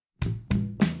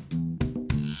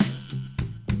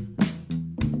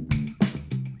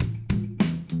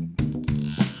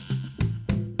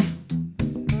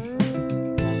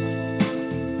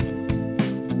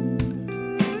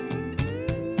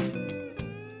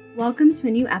Welcome to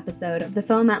a new episode of the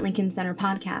Film at Lincoln Center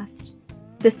podcast.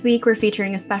 This week, we're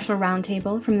featuring a special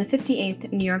roundtable from the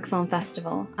 58th New York Film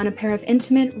Festival on a pair of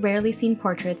intimate, rarely seen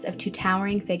portraits of two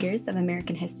towering figures of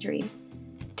American history.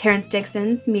 Terrence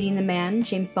Dixon's Meeting the Man,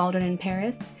 James Baldwin in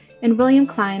Paris, and William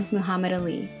Klein's Muhammad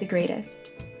Ali, the Greatest.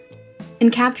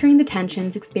 In capturing the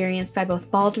tensions experienced by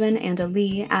both Baldwin and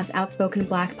Ali as outspoken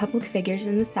Black public figures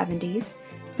in the 70s,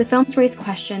 the films raise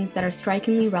questions that are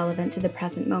strikingly relevant to the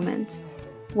present moment.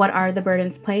 What are the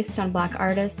burdens placed on Black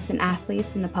artists and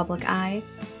athletes in the public eye?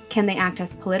 Can they act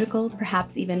as political,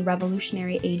 perhaps even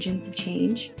revolutionary agents of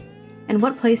change? And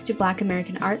what place do Black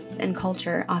American arts and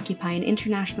culture occupy in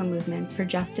international movements for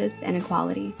justice and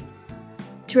equality?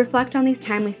 To reflect on these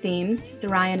timely themes,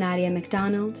 Soraya Nadia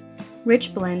McDonald,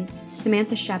 Rich Blint,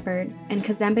 Samantha Shepard, and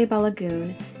Kazembe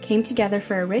Balagoon came together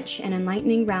for a rich and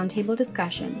enlightening roundtable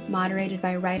discussion moderated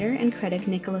by writer and critic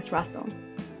Nicholas Russell.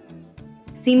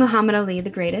 See Muhammad Ali, the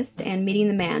Greatest, and Meeting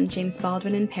the Man, James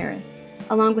Baldwin in Paris,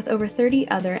 along with over 30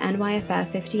 other NYFF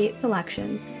 58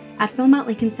 selections at Film at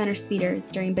Lincoln Center's theaters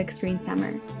during Big Screen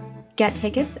Summer. Get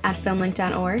tickets at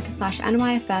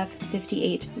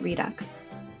filmlink.org/NYFF58 Redux.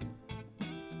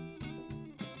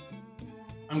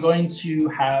 I'm going to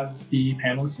have the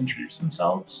panelists introduce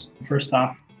themselves. First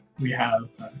off, we have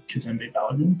Kazembe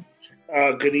Balagoon.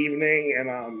 Good evening, and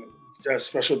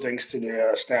special thanks to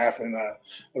the staff and of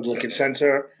Lincoln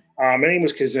Center. My name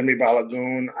is Kazembe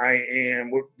Balagoon.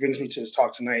 What brings me to this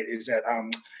talk tonight is that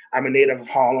I'm a native of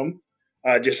Harlem,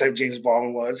 just like James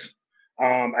Baldwin was.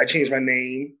 I changed my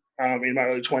name in my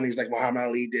early 20s like Muhammad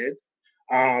Ali did.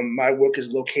 My work is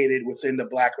located within the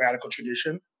Black radical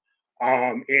tradition.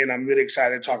 And I'm really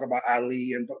excited to talk about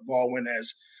Ali and Baldwin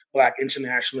as Black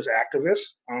internationalist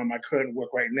activists. My current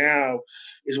work right now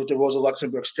is with the Rosa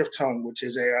Luxemburg Stiftung, which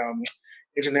is a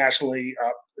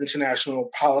international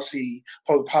public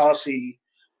policy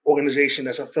organization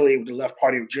that's affiliated with the Left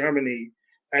Party of Germany.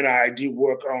 And I do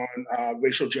work on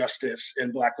racial justice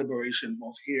and Black liberation,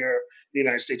 both here in the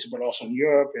United States, but also in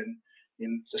Europe and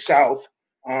in the South.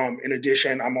 In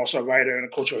addition, I'm also a writer and a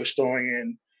cultural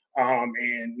historian. I'm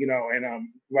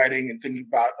writing and thinking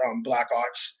about Black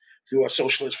arts through a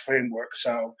socialist framework.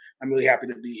 So I'm really happy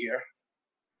to be here.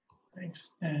 Thanks.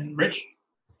 And Rich?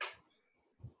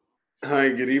 Hi,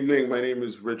 good evening. My name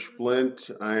is Rich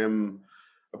Blint. I am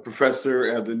a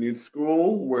professor at the New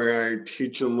School where I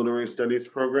teach a literary studies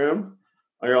program.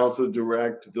 I also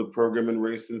direct the program in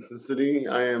race and ethnicity.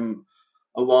 I am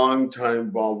a longtime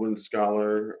Baldwin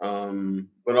scholar,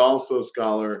 but also a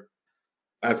scholar,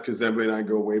 as Kazembe and I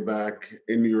go way back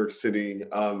in New York City,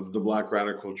 of the Black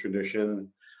radical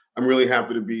tradition. I'm really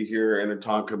happy to be here and to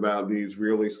talk about these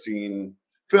rarely seen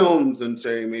films and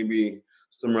say maybe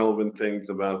some relevant things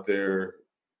about their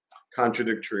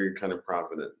contradictory kind of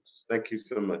provenance. Thank you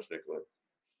so much, Nicholas.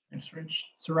 Thanks, Rich.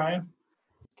 Soraya?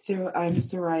 So I'm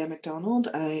Soraya McDonald.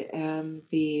 I am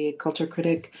the culture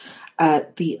critic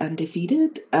at The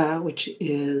Undefeated, which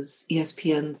is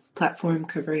ESPN's platform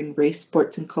covering race,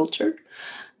 sports, and culture.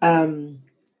 I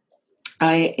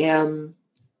am,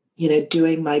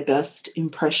 doing my best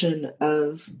impression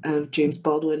of James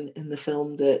Baldwin in the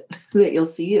film that you'll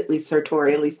see, at least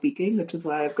sartorially speaking, which is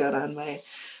why I've got on my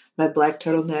black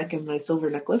turtleneck and my silver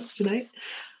necklace tonight.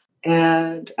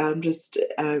 And I'm just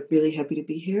really happy to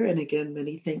be here. And again,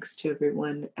 many thanks to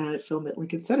everyone at Film at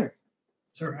Lincoln Center.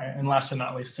 Sure. And last but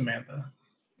not least, Samantha.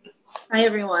 Hi,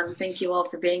 everyone. Thank you all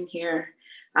for being here.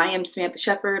 I am Samantha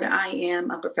Shepard. I am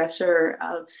a professor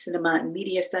of cinema and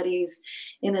media studies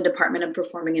in the Department of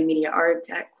Performing and Media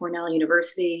Arts at Cornell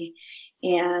University.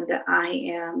 And I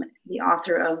am the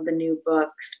author of the new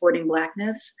book, Sporting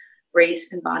Blackness,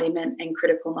 Race, Embodiment, and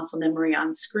Critical Muscle Memory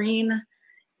on Screen,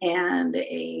 and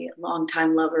a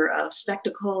longtime lover of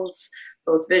spectacles,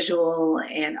 both visual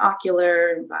and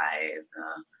ocular, by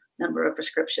the number of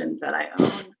prescriptions that I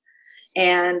own.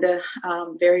 And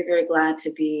I'm very, very glad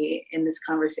to be in this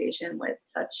conversation with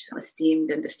such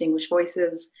esteemed and distinguished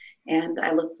voices. And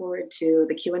I look forward to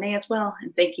the Q&A as well.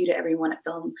 And thank you to everyone at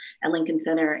Film at Lincoln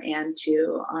Center and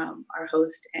to our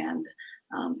host and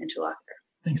interlocutor.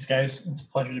 Thanks, guys. It's a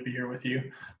pleasure to be here with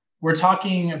you. We're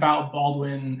talking about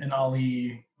Baldwin and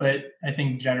Ali, but I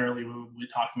think generally we'll be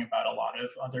talking about a lot of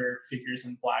other figures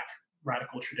in Black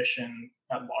radical tradition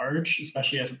at large,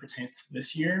 especially as it pertains to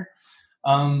this year.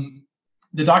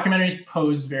 The documentaries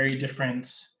pose very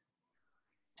different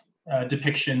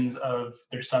depictions of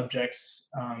their subjects,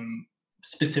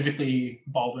 specifically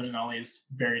Baldwin and Ali's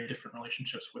very different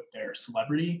relationships with their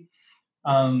celebrity.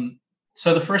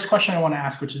 So the first question I want to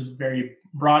ask, which is a very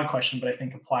broad question, but I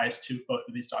think applies to both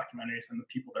of these documentaries and the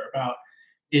people they're about,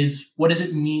 is what does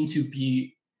it mean to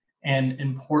be an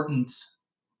important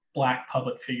Black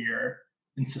public figure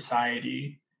in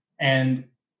society. And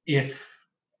if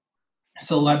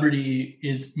celebrity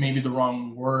is maybe the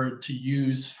wrong word to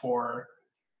use for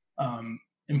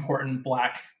important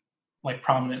Black, like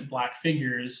prominent Black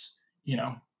figures,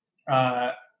 what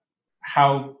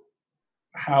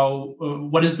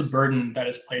is the burden that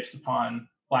is placed upon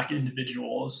Black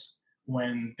individuals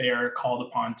when they are called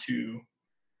upon to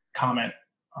comment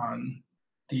on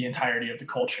the entirety of the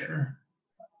culture?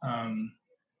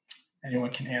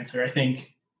 Anyone can answer. I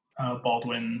think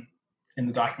Baldwin in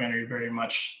the documentary very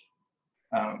much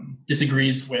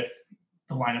disagrees with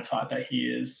the line of thought that he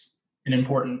is an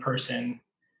important person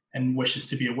and wishes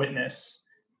to be a witness.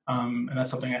 And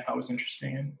that's something I thought was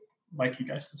interesting, and I'd like you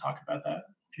guys to talk about that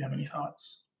if you have any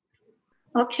thoughts.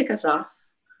 I'll kick us off.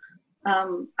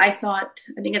 I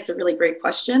think it's a really great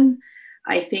question.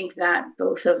 I think that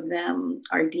both of them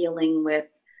are dealing with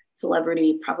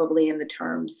celebrity probably in the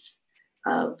terms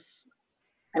of,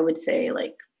 I would say,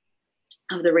 like,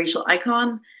 of the racial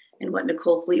icon, and what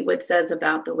Nicole Fleetwood says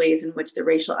about the ways in which the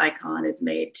racial icon is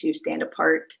made to stand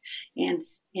apart and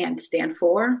stand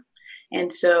for.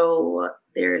 And so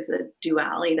there's a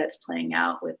duality that's playing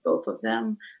out with both of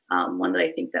them. One that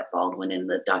I think that Baldwin in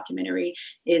the documentary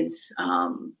is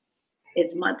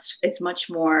much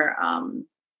more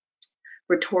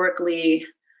rhetorically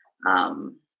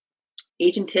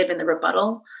agentive in the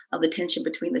rebuttal of the tension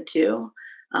between the two,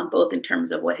 both in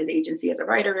terms of what his agency as a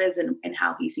writer is and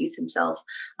how he sees himself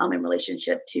in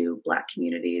relationship to Black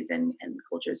communities and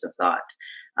cultures of thought.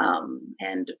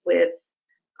 And with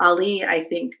Ali, I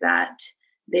think that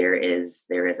there is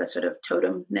a sort of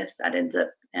totemness that ends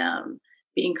up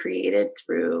being created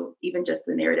through even just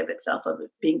the narrative itself of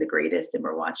it being the greatest, and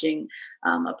we're watching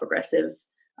a progressive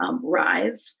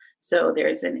rise. So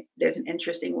there's an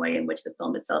interesting way in which the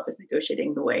film itself is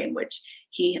negotiating the way in which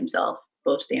he himself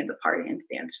both stands apart and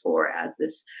stands for as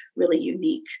this really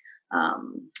unique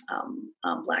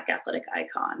Black athletic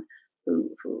icon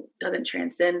who doesn't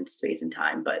transcend space and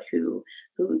time, but who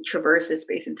traverses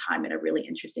space and time in a really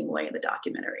interesting way in the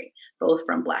documentary, both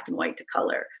from black and white to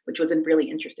color, which was a really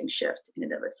interesting shift in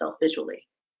and of itself visually.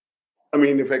 I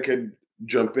mean, if I could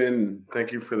jump in,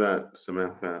 thank you for that,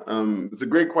 Samantha. It's a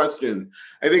great question.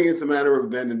 I think it's a matter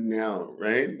of then and now,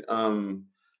 right?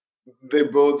 They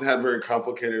both had very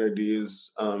complicated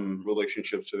ideas,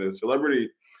 relationships to their celebrity.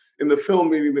 In the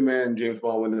film Meeting the Man, James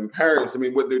Baldwin in Paris, I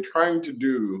mean, what they're trying to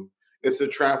do is to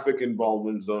traffic in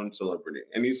Baldwin's own celebrity.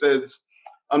 And he says,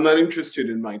 I'm not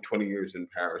interested in my 20 years in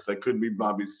Paris. I could be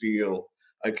Bobby Seale.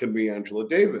 I could be Angela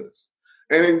Davis.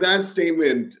 And in that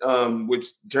statement, which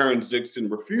Terrence Dixon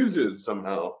refuses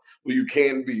somehow, well, you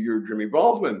can't be your Jimmy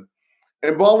Baldwin.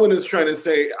 And Baldwin is trying to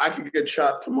say, I could get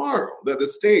shot tomorrow, that the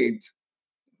state,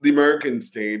 the American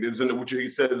state, which he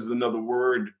says is another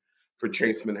word for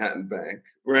Chase Manhattan Bank,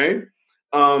 right,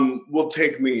 will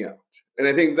take me out. And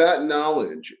I think that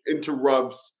knowledge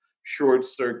interrupts, short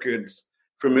circuits,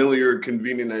 familiar,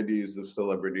 convenient ideas of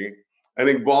celebrity. I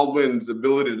think Baldwin's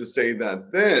ability to say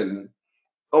that then,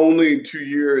 only 2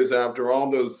 years after all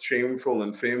those shameful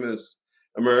and famous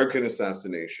American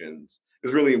assassinations,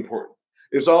 is really important.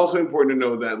 It's also important to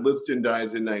know that Liston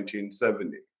dies in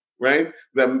 1970, right?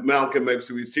 That Malcolm X,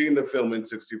 who we see in the film in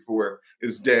 1964,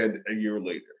 is dead a year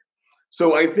later.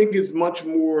 So I think it's much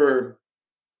more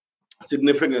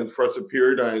significant for us to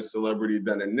periodize celebrity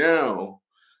then and now,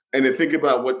 and to think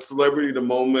about what celebrity the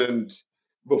moment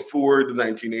before the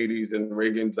 1980s and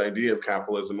Reagan's idea of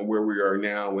capitalism and where we are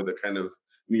now with a kind of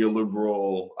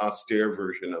neoliberal, austere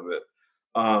version of it,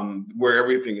 where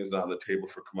everything is on the table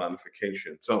for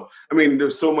commodification. So, I mean,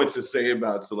 there's so much to say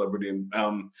about celebrity and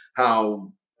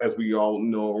how, as we all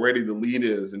know already, the lead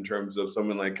is in terms of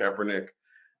someone like Kaepernick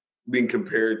being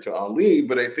compared to Ali.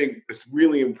 But I think it's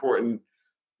really important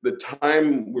the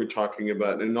time we're talking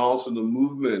about, and also the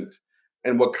movement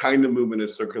and what kind of movement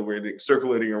is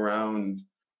circulating around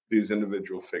these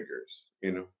individual figures.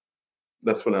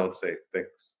 That's what I would say.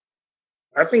 Thanks.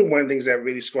 I think one of the things that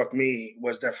really struck me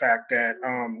was the fact that,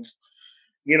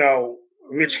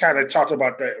 Rich kind of talked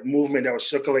about the movement that was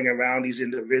circling around these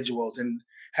individuals and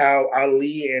how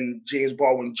Ali and James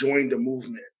Baldwin joined the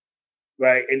movement,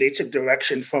 right? And they took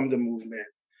direction from the movement,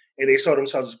 and they saw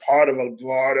themselves as part of a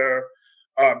broader,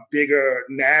 bigger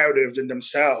narrative than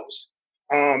themselves.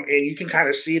 And you can kind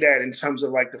of see that in terms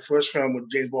of like the first film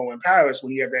with James Baldwin in Paris,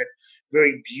 when you have that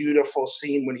very beautiful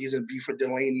scene when he's in Buford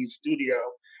Delaney's studio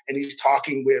and he's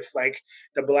talking with like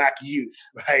the Black youth,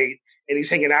 right? And he's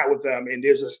hanging out with them, and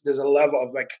there's a level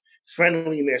of like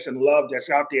friendliness and love that's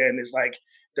out there, and it's like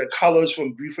the colors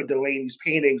from Buford Delaney's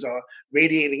paintings are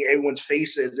radiating everyone's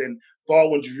faces, and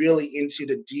Baldwin's really into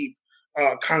the deep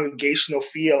congregational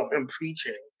feel of him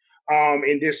preaching.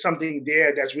 And there's something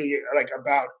there that's really like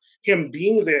about him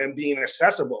being there and being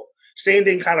accessible. Same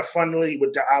thing kind of funnily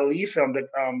with the Ali film, the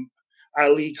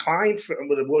Ali Klein film,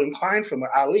 with the William Klein film,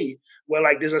 Ali, where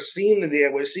like there's a scene in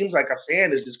there where it seems like a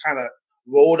fan is just kind of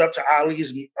rolled up to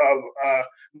Ali's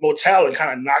motel and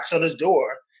kind of knocks on his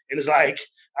door and is like,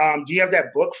 do you have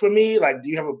that book for me? Like, do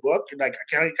you have a book? Like,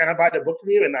 can I buy the book from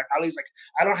you? And like, Ali's like,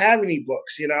 I don't have any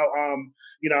books,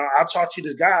 I'll talk to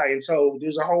this guy. And so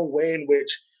there's a whole way in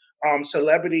which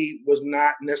celebrity was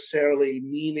not necessarily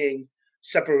meaning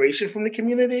separation from the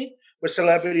community, but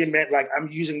celebrity meant like, I'm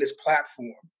using this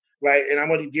platform, right? And I'm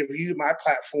going to give you my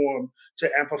platform to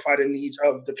amplify the needs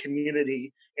of the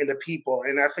community and the people.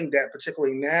 And I think that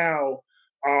particularly now,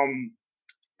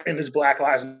 in this Black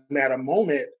Lives Matter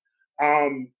moment,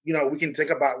 we can think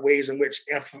about ways in which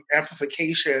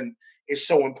amplification is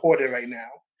so important right now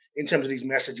in terms of these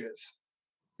messages.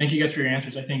 Thank you guys for your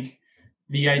answers. I think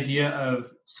the idea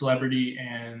of celebrity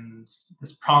and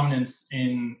this prominence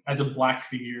as a Black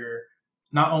figure,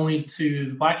 not only to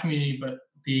the Black community, but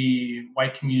the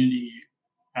white community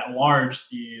at large,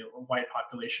 the white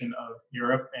population of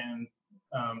Europe and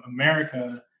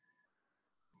America,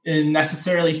 it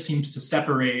necessarily seems to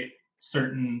separate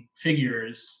certain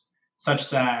figures such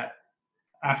that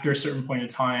after a certain point in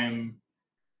time,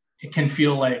 it can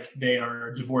feel like they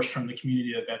are divorced from the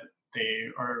community that they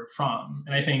are from.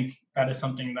 And I think that is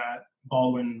something that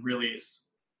Baldwin really is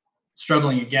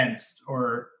struggling against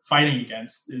or fighting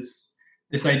against, is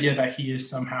this idea that he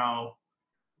doesn't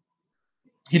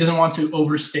want to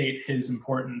overstate his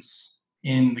importance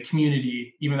in the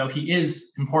community, even though he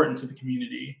is important to the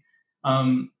community.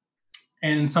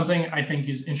 And something I think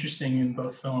is interesting in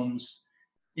both films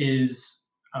is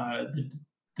the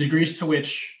degrees to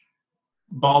which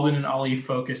Baldwin and Ali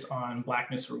focus on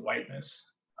Blackness or whiteness.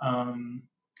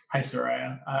 Hi,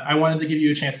 Soraya. I wanted to give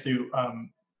you a chance to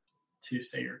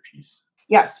say your piece.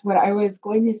 Yes, what I was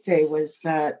going to say was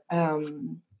that,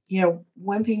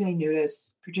 one thing I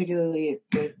noticed, particularly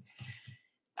with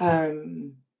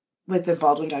the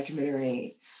Baldwin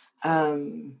documentary,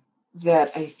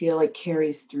 that I feel like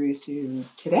carries through to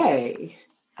today,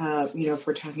 if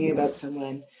we're talking about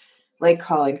someone like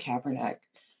Colin Kaepernick,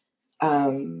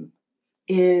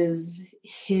 is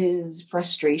his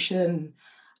frustration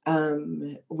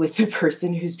with the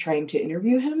person who's trying to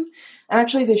interview him. And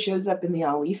actually, this shows up in the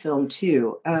Ali film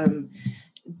too.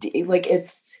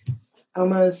 It's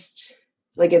almost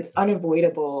like it's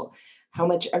unavoidable how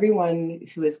much everyone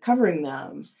who is covering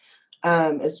them,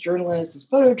 as journalists, as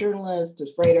photojournalists,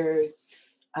 as writers,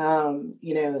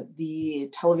 the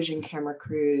television camera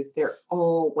crews, they're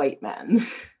all white men.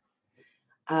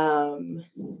 And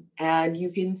you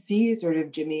can see sort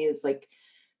of Jimmy's like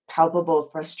palpable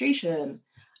frustration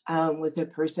with the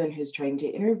person who's trying to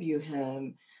interview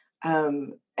him,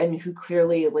 and who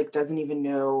clearly like doesn't even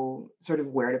know sort of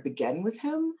where to begin with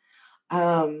him.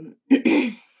 And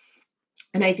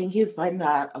I think you find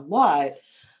that a lot,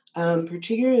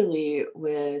 particularly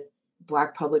with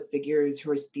Black public figures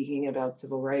who are speaking about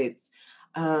civil rights,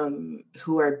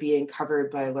 who are being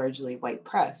covered by largely white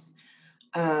press,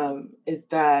 is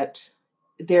that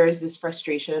there is this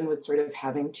frustration with sort of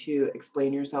having to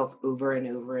explain yourself over and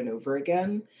over and over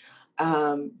again,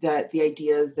 that the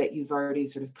ideas that you've already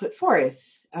sort of put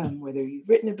forth, whether you've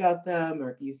written about them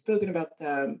or you've spoken about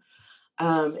them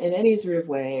in any sort of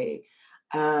way,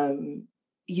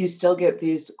 you still get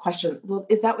these questions, well,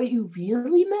 is that what you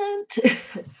really meant?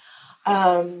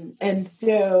 And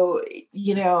so,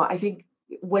 I think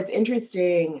what's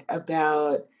interesting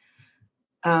about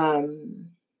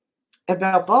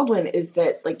Baldwin is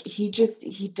that like he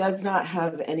does not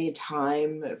have any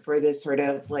time for this sort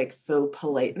of like faux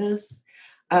politeness.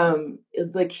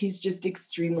 Like he's just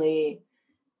extremely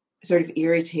sort of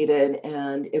irritated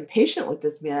and impatient with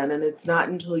this man. And it's not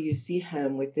until you see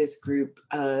him with this group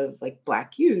of like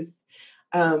Black youth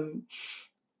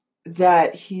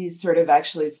that he sort of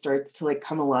actually starts to like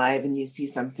come alive, and you see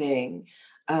something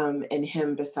in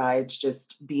him besides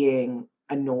just being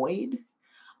annoyed.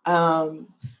 And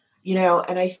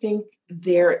I think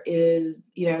there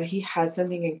is, he has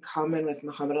something in common with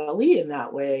Muhammad Ali in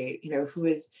that way, who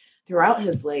is throughout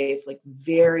his life, like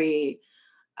very,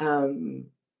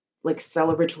 like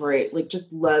celebratory, like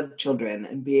just loved children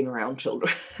and being around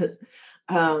children.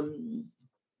 I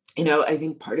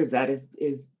think part of that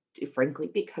is frankly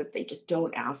because they just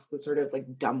don't ask the sort of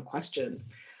like dumb questions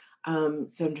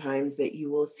sometimes that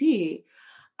you will see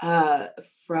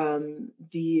from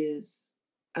these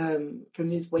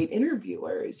white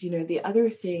interviewers. The other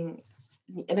thing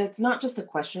and it's not just the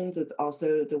questions, it's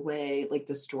also the way, like,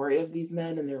 the story of these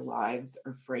men and their lives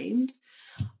are framed.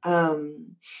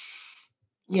 Um,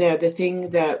 the thing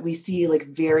that we see, like,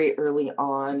 very early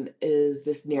on is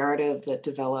this narrative that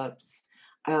develops,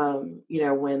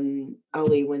 when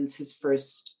Ali wins his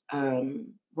first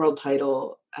world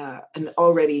title, and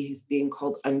already he's being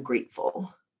called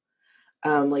ungrateful.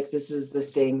 Like, this is this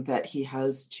thing that he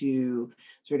has to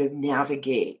sort of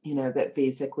navigate, that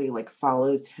basically, like,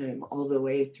 follows him all the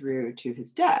way through to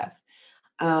his death.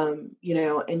 And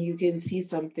you can see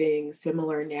something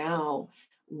similar now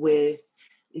with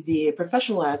the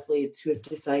professional athletes who have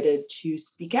decided to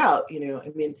speak out,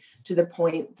 to the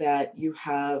point that you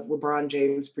have LeBron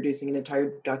James producing an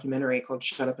entire documentary called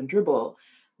Shut Up and Dribble,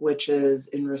 which is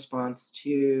in response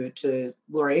to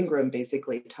Laura Ingraham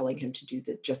basically telling him to do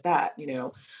just that.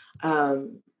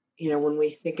 When we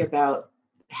think about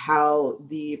how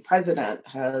the president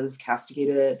has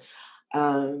castigated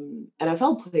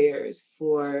NFL players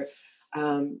for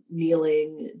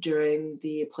kneeling during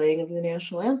the playing of the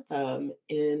national anthem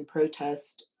in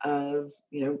protest of,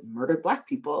 murdered Black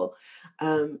people.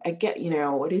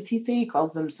 What does he say? He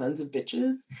calls them sons of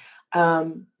bitches.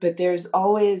 But there's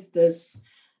always this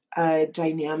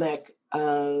dynamic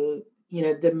of,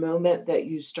 the moment that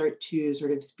you start to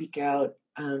sort of speak out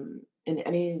in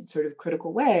any sort of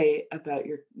critical way about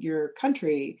your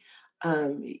country,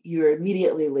 you're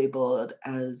immediately labeled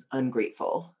as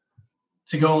ungrateful.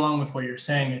 To go along with what you're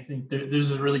saying, I think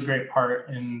there's a really great part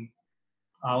in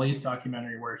Ali's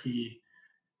documentary where he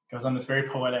goes on this very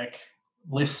poetic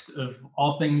list of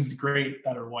all things great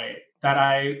that are white that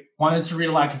I wanted to read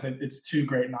aloud because it's too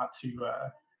great not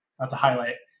to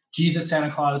highlight. Jesus,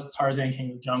 Santa Claus, Tarzan,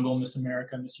 King of the Jungle, Miss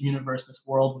America, Miss Universe, Miss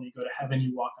World. When you go to heaven,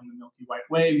 you walk on the Milky White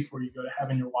Way. Before you go to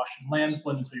heaven, you're washing lamb's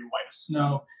blood until you're white as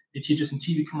snow. They teach us in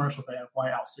TV commercials they have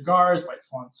White Owl cigars, White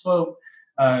Swan soap,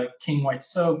 King White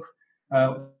soap,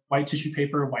 white tissue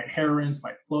paper, white hair rinse,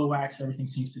 white flow wax. Everything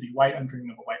seems to be white. I'm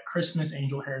dreaming of a white Christmas.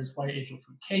 Angel hair is white. Angel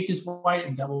food cake is white,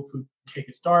 and devil food cake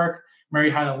is dark.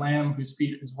 Mary had a lamb whose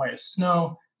feet is white as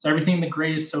snow. So everything the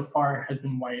greatest so far has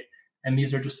been white. And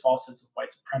these are just falsehoods of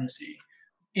white supremacy.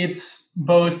 It's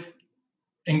both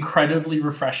incredibly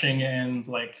refreshing and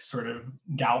like sort of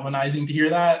galvanizing to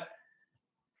hear that.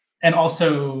 And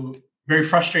also very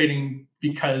frustrating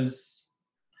because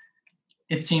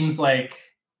it seems like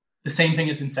the same thing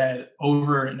has been said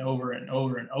over and over and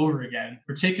over and over again,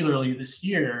 particularly this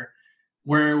year,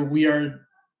 where we are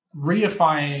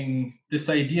reifying this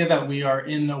idea that we are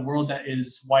in a world that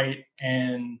is white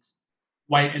and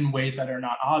white in ways that are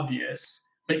not obvious.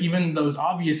 But even those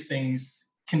obvious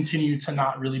things continue to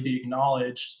not really be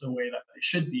acknowledged the way that they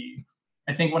should be.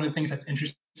 I think one of the things that's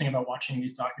interesting about watching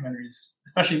these documentaries,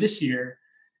 especially this year,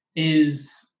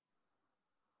 is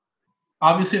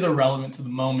obviously they're relevant to the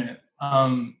moment.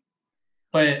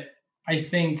 But I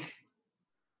think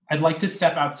I'd like to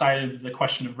step outside of the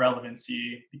question of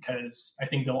relevancy because I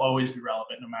think they'll always be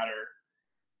relevant no matter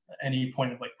any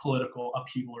point of like political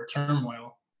upheaval or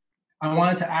turmoil. I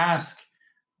wanted to ask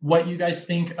what you guys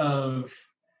think of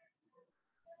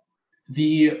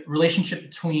the relationship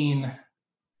between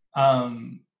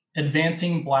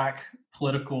advancing Black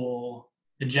political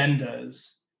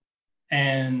agendas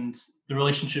and the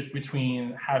relationship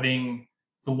between having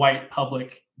the white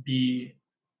public be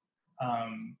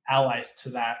allies to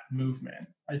that movement.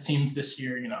 It seems this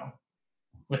year,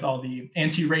 with all the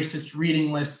anti-racist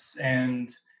reading lists and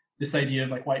this idea of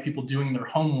like white people doing their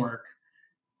homework,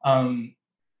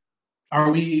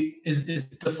 is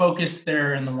the focus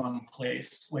there in the wrong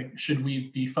place? Like, should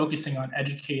we be focusing on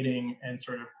educating and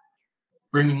sort of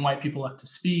bringing white people up to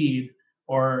speed?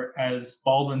 Or as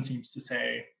Baldwin seems to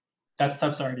say, that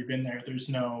stuff's already been there. There's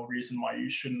no reason why you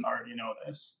shouldn't already know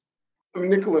this.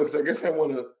 Nicholas, I guess I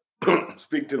want to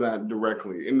speak to that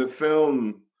directly. In the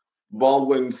film,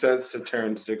 Baldwin says to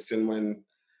Terrence Dixon when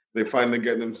they finally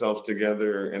get themselves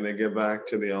together and they get back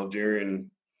to the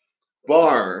Algerian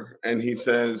bar, and he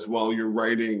says, well, you're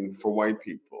writing for white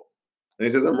people. And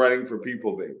he says, I'm writing for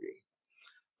people, baby.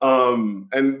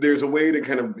 And there's a way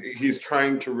to he's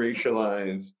trying to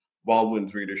racialize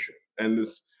Baldwin's readership. And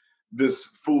this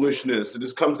foolishness,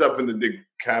 this comes up in the Dick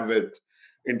Cavett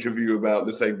interview about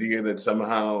this idea that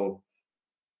somehow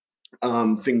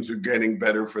things are getting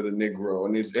better for the Negro.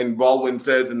 And Baldwin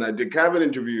says in that Dick Cavett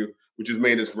interview, which has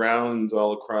made its rounds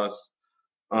all across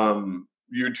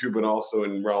YouTube, but also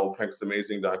in Raoul Peck's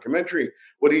amazing documentary,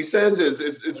 what he says is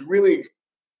it's really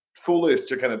foolish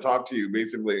to kind of talk to you,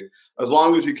 basically, as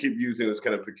long as you keep using this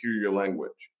kind of peculiar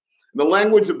language. And the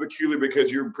language is peculiar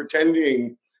because you're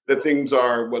pretending that things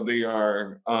are what they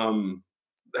are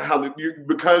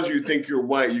because you think you're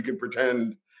white, you can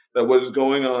pretend that what is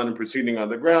going on and proceeding on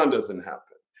the ground doesn't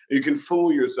happen. You can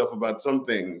fool yourself about some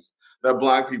things that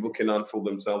Black people cannot fool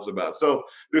themselves about. So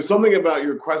there's something about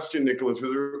your question, Nicholas,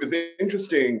 is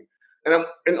interesting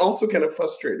and also kind of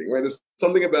frustrating, right? There's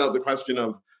something about the question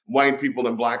of white people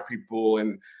and Black people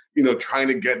and, trying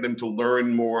to get them to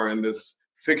learn more in this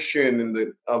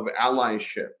fiction of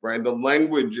allyship, right? The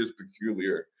language is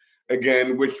peculiar,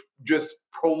 again, which just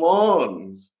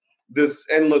prolongs this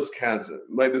endless chasm,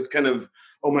 like this kind of,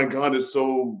 oh my God, it's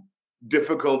so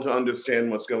difficult to understand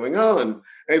what's going on.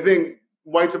 I think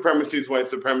white supremacy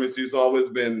has always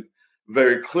been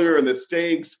very clear, and the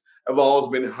stakes have always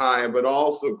been high, but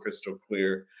also crystal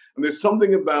clear. And there's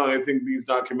something about, I think, these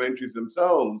documentaries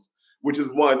themselves, which is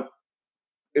what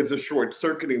is a short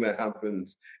circuiting that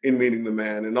happens in Meeting the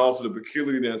Man, and also the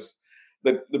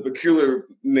peculiar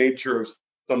nature of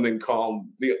something called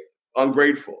the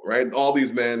ungrateful, right? All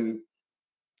these men,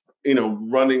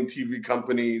 running TV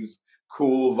companies,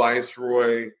 cool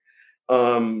Viceroy,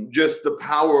 just the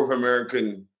power of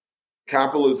American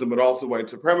capitalism, but also white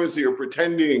supremacy, are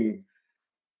pretending,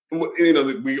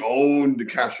 that we own the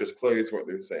Cassius Clay is what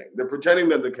they're saying. They're pretending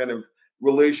that the kind of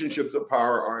relationships of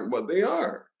power aren't what they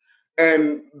are.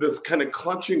 And this kind of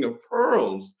clutching of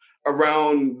pearls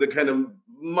around the kind of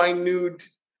minute,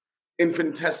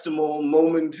 infinitesimal,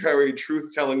 momentary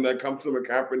truth-telling that comes from a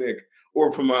Kaepernick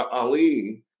or from a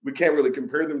Ali, we can't really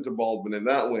compare them to Baldwin in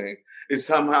that way, is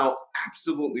somehow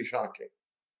absolutely shocking,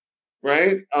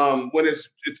 right? When it's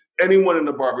anyone in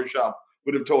the barbershop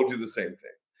would have told you the same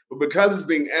thing. But because it's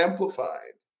being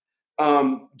amplified,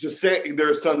 to say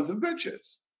they're sons of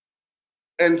bitches.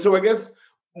 And so I guess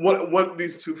what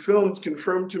these two films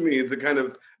confirm to me is the kind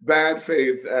of bad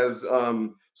faith, as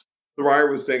Soraya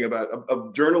was saying,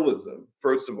 of journalism,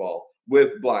 first of all,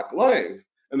 with Black life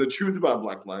and the truth about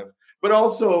Black life, but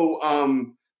also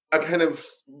a kind of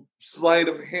sleight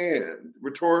of hand,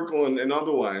 rhetorical and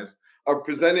otherwise, of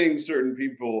presenting certain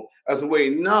people as a way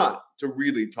not to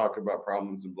really talk about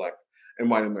problems in Black and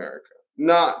white America,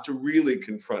 not to really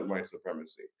confront white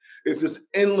supremacy. It's this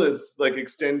endless,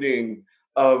 extending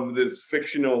of this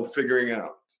fictional figuring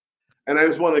out. And I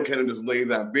just want to kind of just lay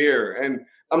that bare. And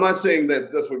I'm not saying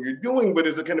that that's what you're doing, but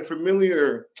it's a kind of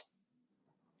familiar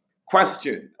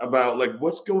question about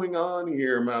what's going on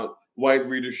here about white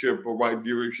readership or white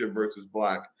viewership versus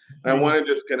Black. And I want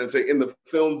to just kind of say, in the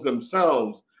films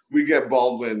themselves, we get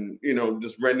Baldwin,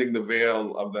 just rending the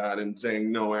veil of that and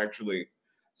saying, no, actually,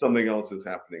 something else is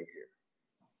happening here.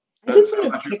 I just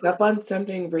want to pick up on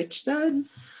something Rich said,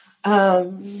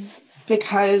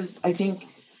 because I think,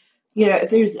 if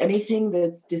there's anything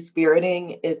that's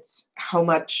dispiriting, it's how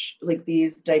much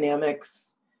these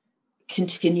dynamics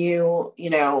continue,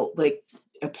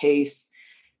 apace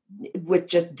with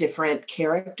just different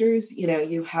characters.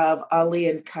 You have Ali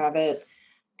and Kavit,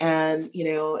 and,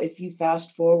 if you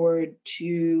fast forward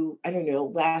to, I don't know,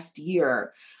 last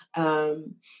year, or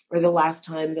the last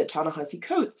time that Ta-Nehisi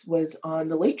Coates was on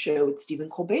The Late Show with Stephen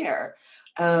Colbert.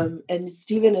 And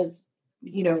Stephen is,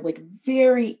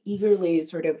 very eagerly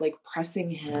sort of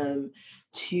pressing him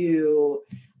to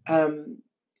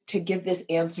give this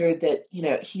answer that,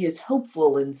 he is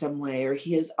hopeful in some way, or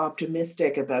he is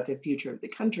optimistic about the future of the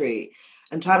country.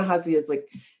 And Ta-Nehisi is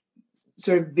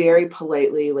sort of very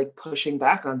politely pushing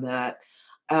back on that,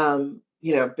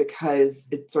 because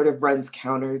it sort of runs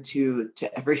counter to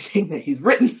everything that he's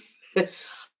written.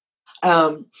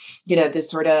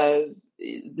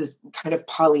 This kind of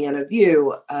Pollyanna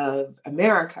view of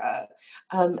America.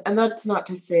 And that's not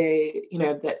to say,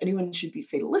 that anyone should be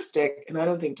fatalistic, and I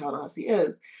don't think Ta-Nehisi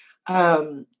is.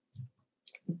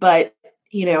 But,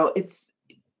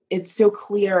 it's so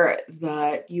clear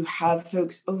that you have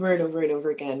folks over and over and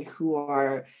over again who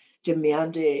are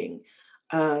demanding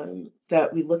that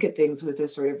we look at things with a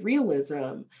sort of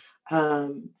realism,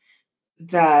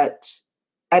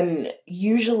 and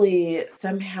usually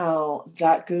somehow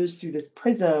that goes through this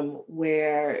prism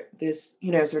where this,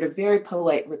 sort of very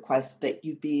polite request that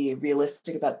you be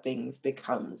realistic about things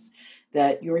becomes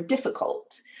that you're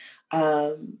difficult,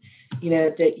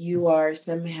 that you are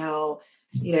somehow,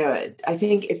 I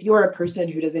think if you're a person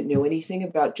who doesn't know anything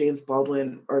about James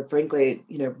Baldwin, or frankly,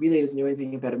 really doesn't know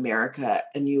anything about America,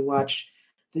 and you watch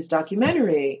this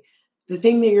documentary, the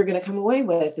thing that you're going to come away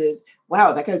with is,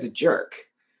 wow, that guy's a jerk.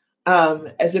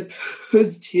 As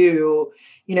opposed to,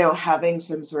 having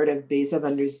some sort of base of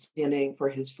understanding for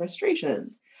his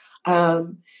frustrations.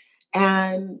 And,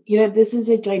 this is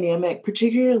a dynamic,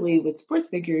 particularly with sports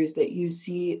figures, that you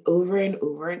see over and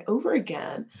over and over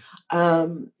again,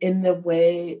 in the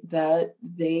way that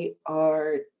they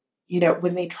are,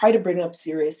 when they try to bring up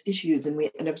serious issues and we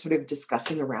end up sort of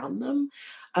discussing around them,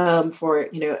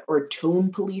 or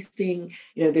tone policing,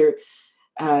 they're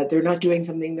not doing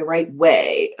something the right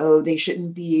way. Oh, they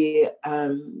shouldn't be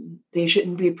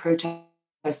protesting,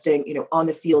 on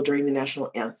the field during the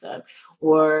national anthem,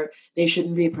 or they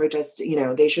shouldn't be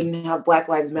protesting, they shouldn't have Black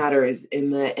Lives Matters in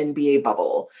the NBA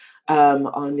bubble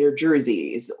on their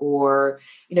jerseys, or,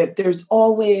 there's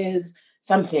always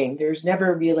something. There's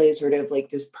never really sort of like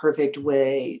this perfect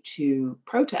way to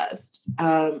protest.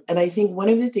 And I think one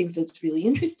of the things that's really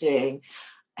interesting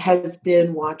has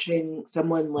been watching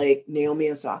someone like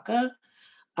Naomi Osaka,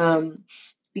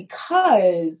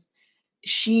 because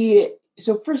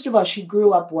so first of all, she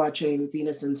grew up watching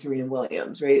Venus and Serena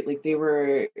Williams, right? Like they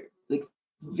were like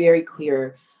very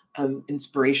clear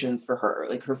inspirations for her.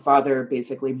 Like her father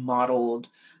basically modeled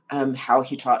how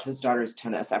he taught his daughters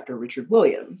tennis after Richard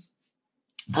Williams.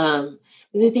 The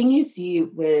thing you see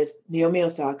with Naomi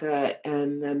Osaka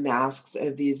and the masks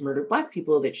of these murdered Black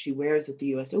people that she wears at the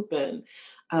US Open,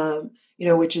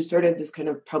 which is sort of this kind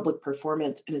of public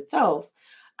performance in itself,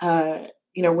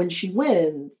 when she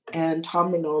wins and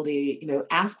Tom Rinaldi,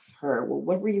 asks her, well,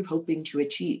 what were you hoping to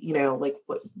achieve?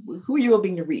 Who are you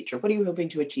hoping to reach, or what are you hoping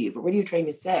to achieve, or what are you trying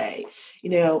to say?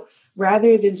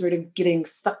 Rather than sort of getting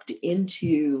sucked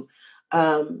into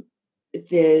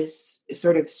this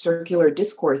sort of circular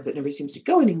discourse that never seems to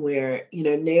go anywhere,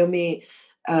 Naomi,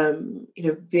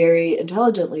 very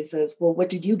intelligently says, well, what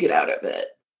did you get out of it?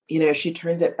 She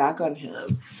turns it back on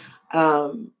him.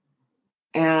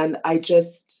 And I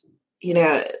just,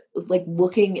 like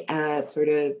looking at sort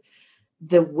of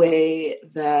the way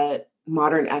that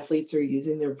modern athletes are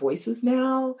using their voices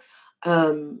now,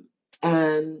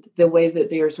 and the way that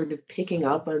they are sort of picking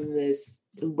up on this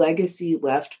legacy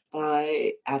left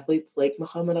by athletes like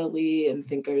Muhammad Ali and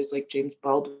thinkers like James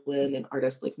Baldwin and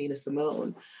artists like Nina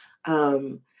Simone.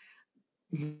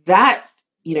 That,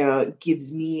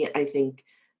 gives me, I think,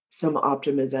 some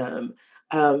optimism,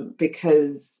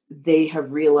 because they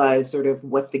have realized sort of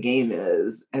what the game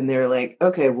is. And they're like,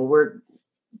 okay, well,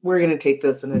 we're going to take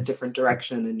this in a different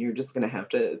direction, and you're just going to have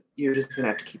to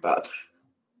keep up.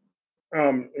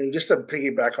 And just to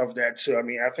piggyback off that too,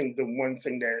 I think the one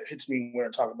thing that hits me when I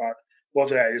talk about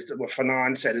both of that is what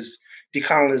Fanon said is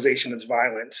decolonization is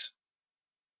violence.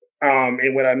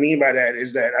 And what I mean by that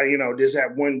is that, there's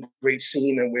that one great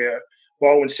scene in where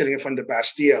Baldwin's sitting in front of the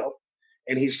Bastille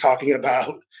and he's talking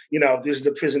about, this is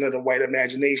the prison of the white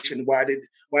imagination. Why did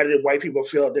white people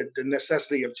feel that the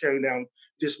necessity of tearing down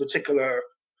this particular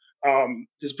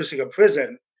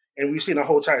prison? And we've seen a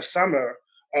whole entire summer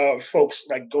of folks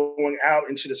like going out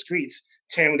into the streets,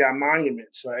 tearing down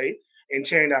monuments, right? And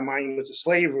tearing down monuments of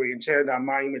slavery and tearing down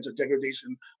monuments of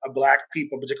degradation of Black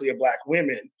people, particularly of Black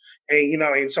women. And,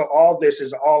 and so all this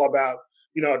is all about,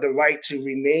 the right to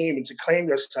rename and to claim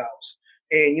yourselves.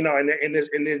 And, and then there's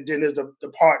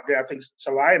the part that I think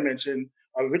Soraya mentioned,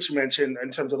 or Rich mentioned,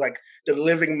 in terms of like the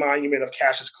living monument of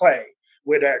Cassius Clay,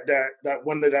 where that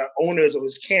one of the owners of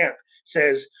his camp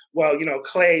says, well,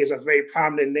 Clay is a very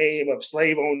prominent name of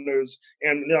slave owners.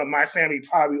 And, my family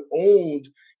probably owned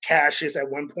Cassius at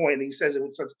one point. And he says it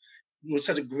was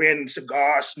such a grand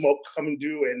cigar smoke coming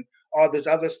due and all this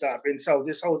other stuff. And so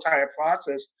this whole entire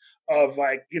process of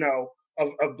like,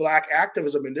 of Black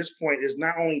activism at this point is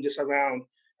not only just around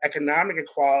economic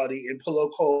equality and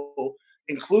political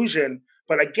inclusion,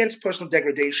 but against personal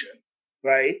degradation,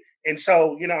 right? And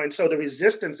so, the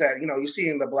resistance that, you see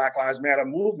in the Black Lives Matter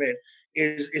movement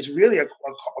is really a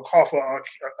call for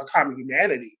a common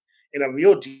humanity in a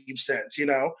real deep sense, and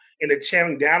the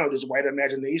tearing down of this white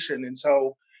imagination. And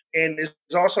so, and there's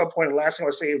also a point, the last thing I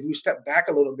would say, if we step back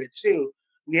a little bit too,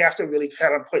 we have to really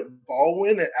kind of put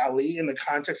Baldwin and Ali in the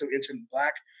context of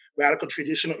Black radical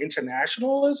traditional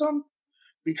internationalism,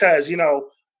 because,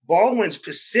 Baldwin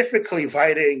specifically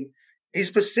fighting, his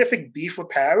specific beef with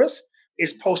Paris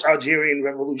is post-Algerian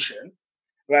revolution,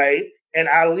 right? And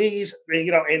Ali's,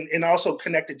 and also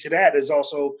connected to that is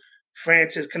also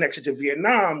France's connection to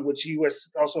Vietnam, which U.S.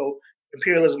 also,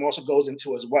 imperialism also goes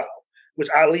into as well, which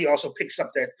Ali also picks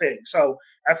up that thing. So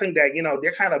I think that,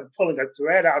 they're kind of pulling a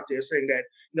thread out there saying that,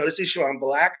 this issue on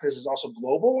Blackness is also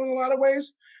global in a lot of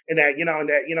ways. And that,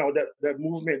 the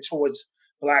movement towards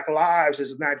Black lives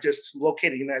is not just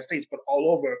located in the United States, but all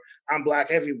over. I'm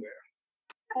Black everywhere.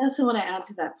 I also want to add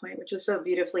to that point, which was so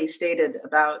beautifully stated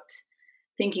about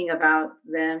thinking about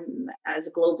them as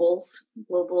global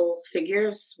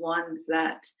figures, ones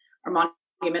that are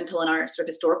monumental in our sort of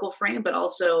historical frame, but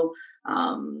also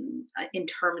in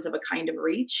terms of a kind of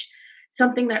reach.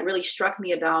 Something that really struck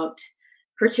me about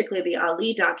particularly the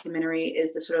Ali documentary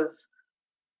is the sort of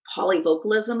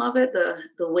polyvocalism of it,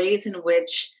 the ways in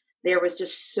which there was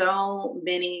just so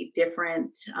many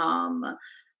different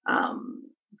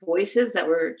voices that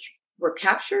were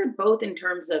captured, both in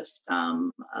terms of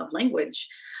language,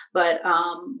 but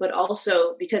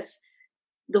also because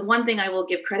the one thing I will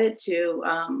give credit to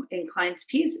in Klein's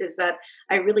piece is that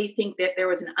I really think that there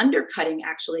was an undercutting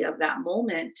actually of that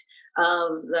moment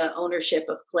of the ownership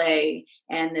of Clay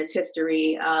and this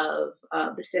history of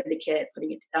the syndicate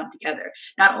putting it together.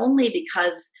 Not only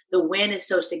because the win is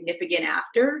so significant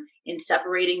after in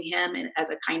separating him and as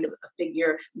a kind of a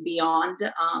figure beyond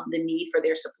the need for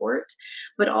their support,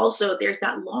 but also there's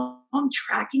that long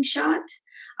tracking shot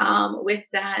with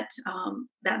that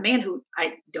man who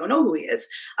I don't know who he is,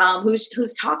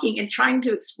 who's talking and trying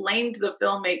to explain to the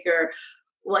filmmaker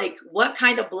like what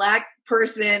kind of Black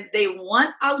person they want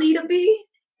Ali to be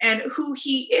and who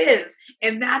he is.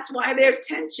 And that's why there's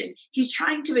tension. He's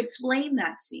trying to explain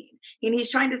that scene. And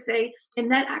he's trying to say,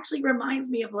 and that actually reminds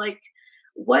me of like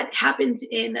what happens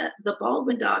in the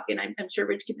Baldwin doc, and I'm sure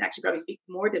Rich can actually probably speak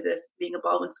more to this, being a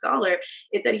Baldwin scholar,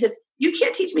 is that he says, you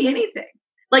can't teach me anything.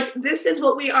 Like, this is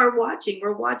what we are watching.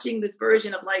 We're watching this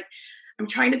version of like, I'm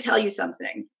trying to tell you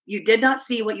something. You did not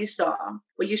see what you saw.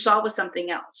 What you saw was something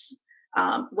else.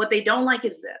 What they don't like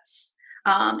is this.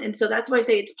 And so that's why I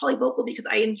say it's polyvocal, because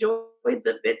I enjoyed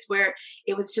the bits where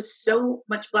it was just so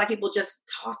much Black people just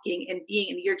talking and being,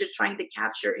 and you're just trying to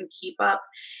capture and keep up.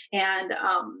 And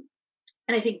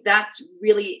I think that's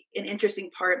really an interesting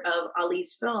part of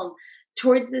Ali's film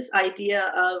towards this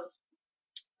idea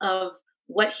of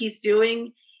what he's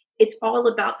doing. It's all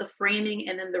about the framing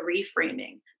and then the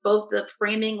reframing, both the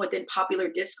framing within popular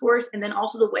discourse and then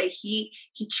also the way he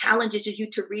challenges you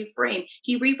to reframe.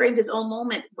 He reframed his own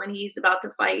moment when he's about to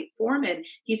fight Foreman.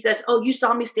 He says, oh, you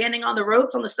saw me standing on the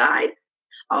ropes on the side?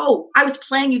 Oh, I was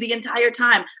playing you the entire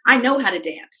time. I know how to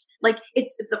dance. Like,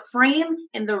 it's the frame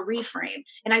and the reframe.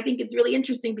 And I think it's really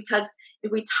interesting because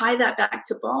if we tie that back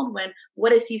to Baldwin, what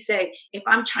does he say? If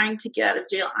I'm trying to get out of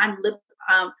jail,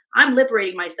 I'm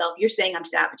liberating myself. You're saying I'm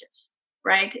savages,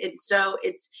 right? And so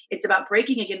it's about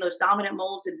breaking again those dominant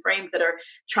molds and frames that are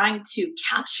trying to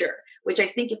capture, which I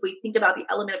think if we think about the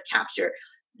element of capture,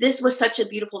 this was such a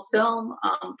beautiful film,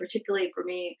 particularly for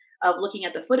me, of looking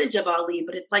at the footage of Ali,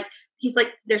 but it's like, he's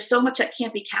like, there's so much that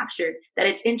can't be captured that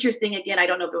it's interesting. Again, I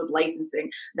don't know if it was licensing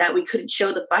that we couldn't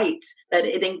show the fights, that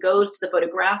it then goes to the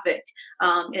photographic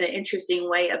in an interesting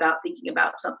way about thinking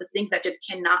about some of the things that just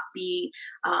cannot be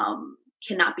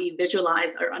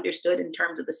visualized or understood in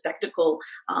terms of the spectacle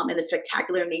and the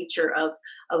spectacular nature of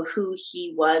who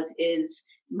he was, is,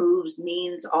 moves,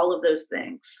 means, all of those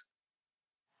things.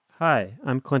 Hi,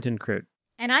 I'm Clinton Crute.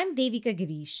 And I'm Devika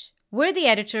Girish. We're the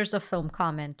editors of Film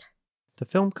Comment. The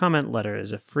Film Comment Letter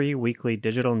is a free weekly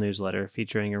digital newsletter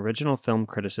featuring original film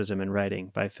criticism and writing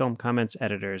by Film Comment's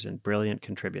editors and brilliant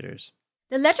contributors.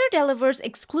 The letter delivers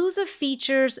exclusive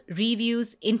features,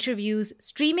 reviews, interviews,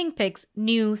 streaming picks,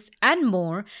 news, and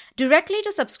more directly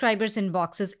to subscribers'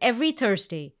 inboxes every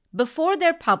Thursday before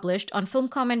they're published on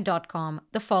filmcomment.com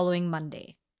the following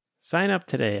Monday. Sign up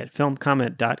today at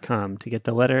filmcomment.com to get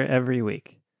the letter every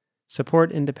week.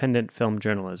 Support independent film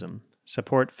journalism.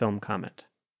 Support Film Comment.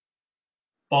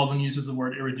 Baldwin uses the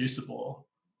word irreducible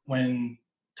when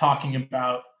talking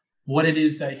about what it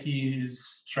is that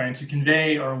he's trying to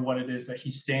convey or what it is that he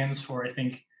stands for. I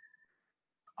think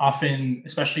often,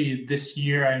 especially this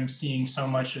year, I'm seeing so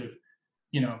much of,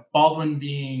 Baldwin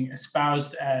being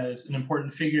espoused as an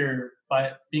important figure,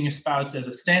 but being espoused as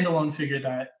a standalone figure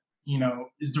that,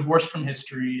 is divorced from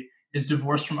history, is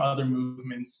divorced from other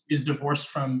movements, is divorced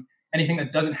from anything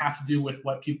that doesn't have to do with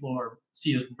what people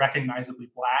see as recognizably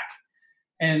Black.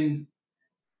 And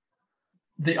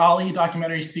the Ali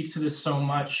documentary speaks to this so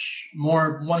much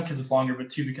more, one, because it's longer, but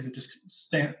two, because it just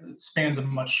spans a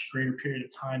much greater period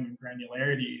of time and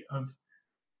granularity of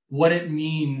what it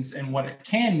means and what it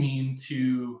can mean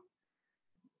to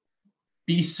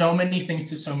be so many things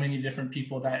to so many different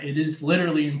people that it is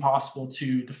literally impossible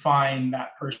to define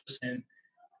that person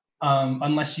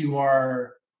unless you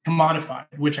are commodified,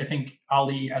 which I think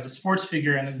Ali as a sports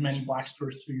figure and as many Black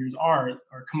sports figures are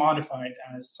commodified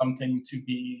as something to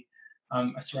be,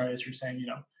 as Soraya, as you're saying,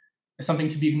 as something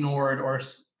to be ignored, or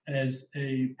as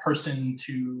a person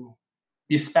to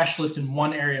be a specialist in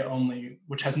one area only,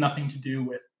 which has nothing to do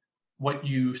with what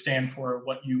you stand for,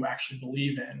 what you actually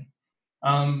believe in.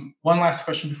 One last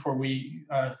question before we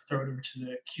throw it over to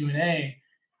the Q&A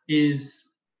is,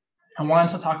 I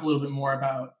wanted to talk a little bit more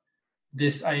about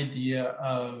this idea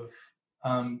of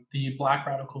the Black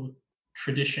radical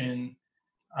tradition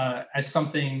as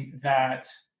something that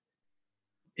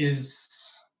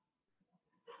is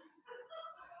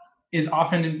is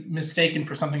often mistaken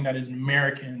for something that is an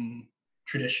American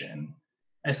tradition,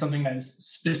 as something that is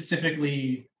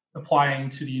specifically applying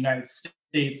to the United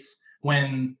States,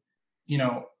 when, you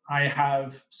know, I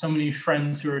have so many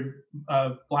friends who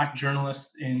are Black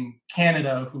journalists in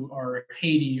Canada who are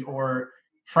Haiti or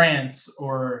France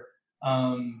or,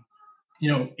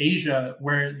 you know, Asia,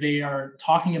 where they are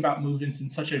talking about movements in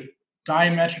such a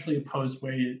diametrically opposed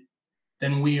way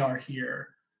than we are here.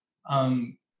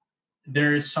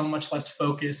 There is so much less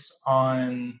focus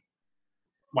on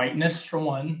whiteness, for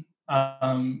one.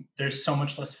 There's so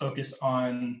much less focus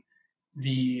on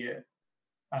the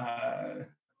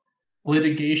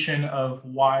litigation of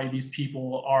why these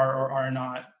people are or are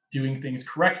not doing things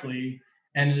correctly.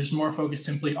 And there's more focus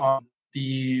simply on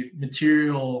the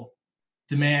material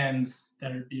demands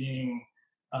that are being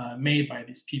made by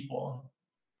these people.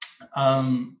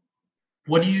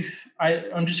 What do you,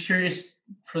 I'm just curious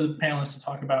for the panelists to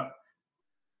talk about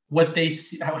what they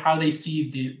see, how they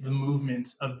see the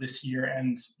movement of this year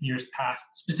and years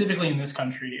past, specifically in this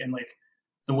country, and like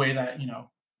the way that, you know,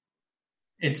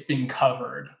 it's been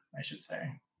covered, I should say.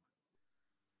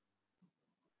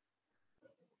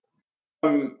 I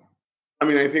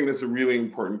mean, I think that's a really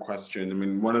important question. I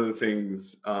mean, one of the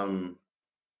things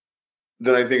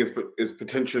that I think is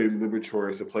potentially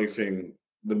liberatory to placing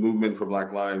the movement for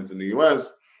Black lives in the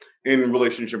U.S. in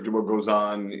relationship to what goes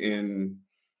on in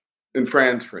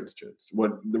France, for instance,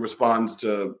 what the response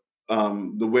to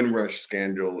the Windrush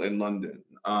scandal in London,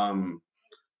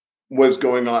 what's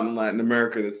going on in Latin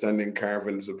America that's sending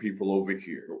caravans of people over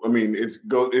here. I mean, it's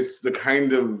the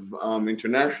kind of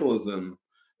internationalism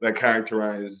that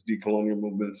characterized decolonial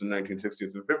movements in the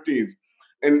 1960s and 50s,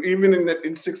 and even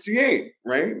in 68,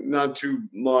 right? Not too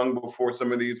long before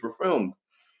some of these were filmed,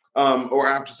 or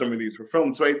after some of these were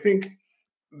filmed. So I think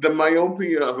the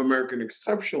myopia of American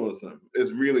exceptionalism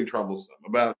is really troublesome,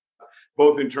 about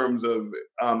both in terms of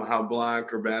how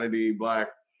Black urbanity, Black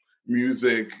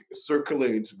music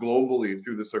circulates globally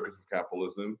through the circus of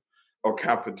capitalism or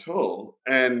capital,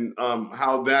 and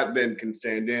how that then can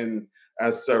stand in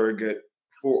as surrogate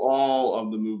for all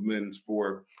of the movements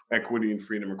for equity and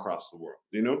freedom across the world,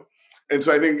 you know? And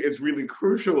so I think it's really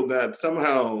crucial that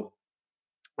somehow,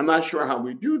 I'm not sure how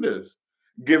we do this,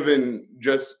 given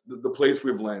just the place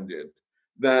we've landed,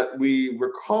 that we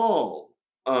recall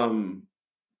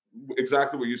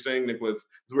exactly what you're saying, Nicholas,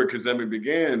 is where Kazemi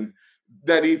began,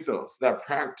 that ethos, that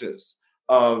practice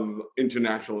of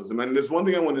internationalism. And there's one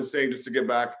thing I want to say, just to get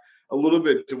back a little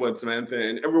bit to what Samantha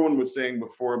and everyone was saying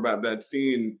before about that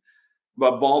scene,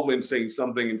 about Baldwin saying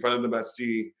something in front of the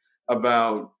Bastille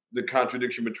about the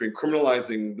contradiction between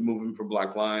criminalizing the movement for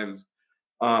Black lives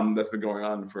that's been going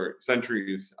on for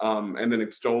centuries, and then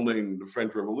extolling the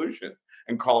French Revolution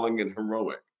and calling it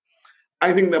heroic.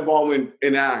 I think that Baldwin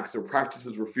enacts or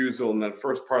practices refusal in that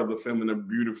first part of the film in a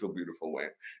beautiful, beautiful way.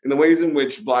 In the ways in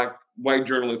which white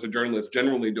journalists or journalists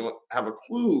generally don't have a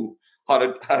clue how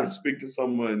to speak to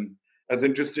someone as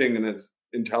interesting and as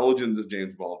intelligent as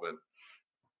James Baldwin.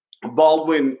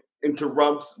 Baldwin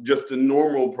interrupts just the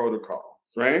normal protocols,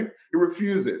 right? He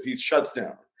refuses, he shuts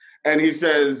down. And he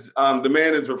says, the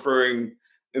man is referring,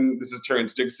 and this is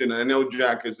Terrence Dixon, and I know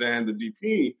Jack Kazan, the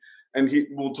DP, and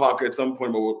we'll talk at some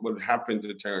point about what happened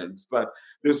to Terrence. But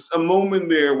there's a moment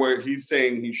there where he's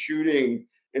saying he's shooting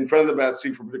in front of the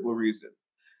Bastille for a particular reason.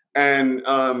 And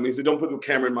he said, don't put the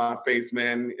camera in my face,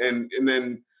 man. And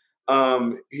then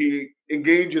he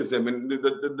engages him. And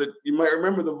you might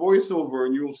remember the voiceover,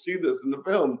 and you'll see this in the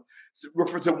film,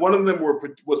 refers to one of them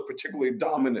was particularly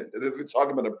dominant. As we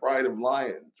talk about a pride of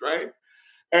lions, right?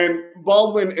 And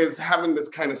Baldwin is having this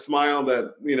kind of smile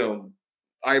that, you know,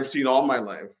 I've seen all my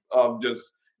life of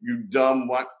just, you dumb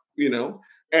what, you know?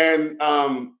 And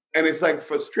it's like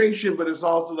frustration, but it's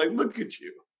also like, look at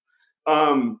you.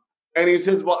 And he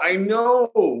says, well, I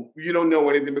know you don't know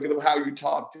anything because of how you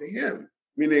talk to him,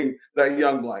 meaning that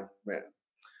young Black man.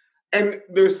 And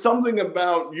there's something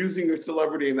about using your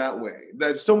celebrity in that way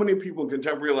that so many people in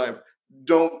contemporary life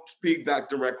don't speak that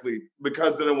directly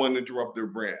because they don't want to interrupt their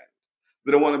brand.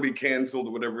 They don't want to be canceled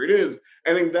or whatever it is.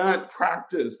 I think that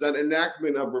practice, that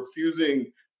enactment of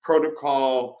refusing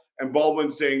protocol, and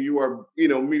Baldwin saying, you are, you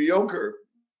know, mediocre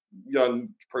young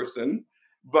person,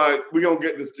 but we don't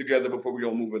get this together before we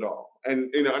don't move at all. And,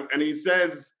 you know, and he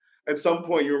says at some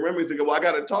point, you remember, he said, well, I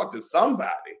got to talk to somebody.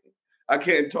 I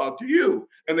can't talk to you.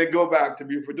 And they go back to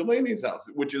Buford Delaney's house,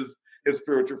 which is his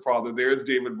spiritual father. There's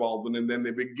David Baldwin. And then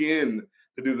they begin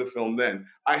to do the film then.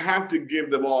 I have to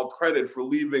give them all credit for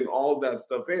leaving all that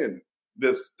stuff in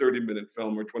this 30-minute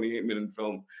film or 28-minute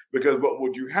film, because what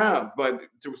would you have? But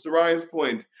to Soraya's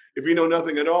point, if you know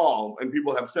nothing at all, and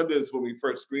people have said this when we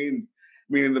first screened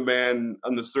meaning the man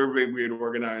on the survey we had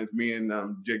organized, me and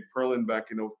Jake Perlin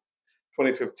back in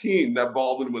 2015, that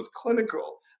Baldwin was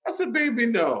clinical. I said, baby,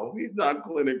 no, he's not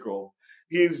clinical.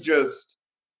 He's just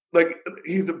like,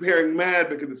 he's appearing mad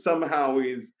because somehow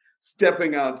he's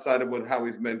stepping outside of how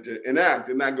he's meant to enact.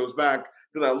 And that goes back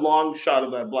to that long shot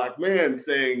of that Black man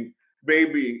saying,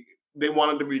 baby, they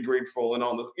wanted to be grateful and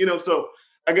all this, so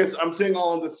I guess I'm saying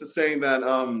all of this to say that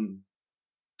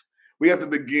we have to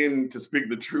begin to speak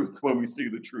the truth when we see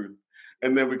the truth,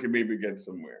 and then we can maybe get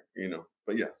somewhere,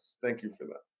 But yes, thank you for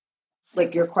that.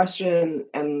 Like your question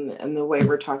and the way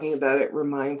we're talking about it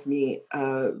reminds me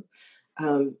of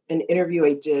an interview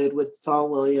I did with Saul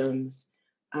Williams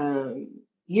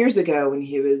years ago when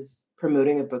he was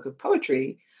promoting a book of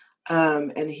poetry,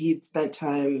 and he'd spent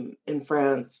time in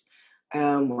France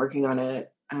working on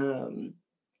it.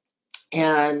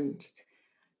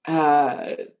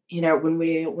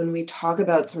 When we talk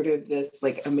about sort of this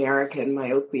like American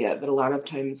myopia that a lot of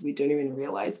times we don't even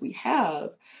realize we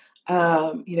have,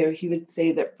 he would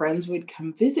say that friends would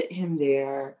come visit him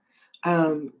there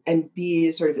and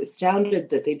be sort of astounded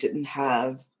that they didn't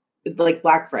have, like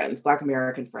Black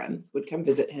American friends would come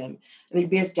visit him, and they'd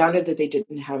be astounded that they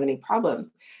didn't have any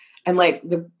problems. And like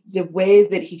the way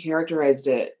that he characterized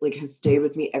it, like has stayed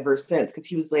with me ever since. Because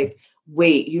he was like,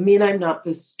 wait, you mean I'm not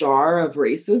the star of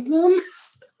racism?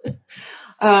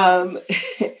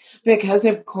 Because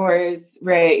of course,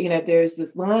 right, there's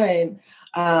this line,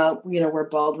 where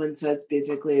Baldwin says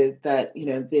basically that,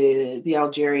 the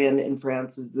Algerian in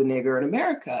France is the nigger in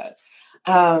America,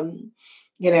 and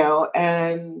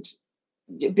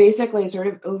basically sort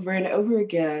of over and over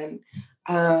again,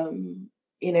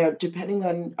 depending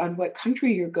on what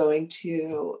country you're going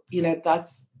to,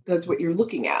 that's what you're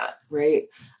looking at, right?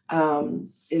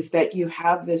 Is that you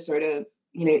have this sort of,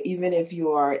 even if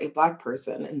you are a Black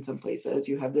person in some places,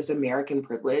 you have this American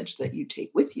privilege that you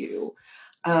take with you.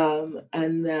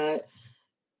 And that,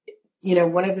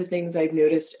 one of the things I've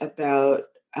noticed about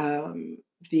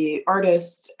the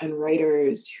artists and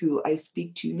writers who I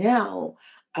speak to now,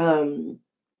 I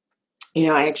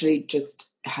actually just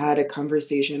had a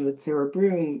conversation with Sarah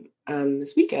Broom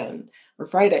this weekend or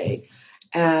Friday.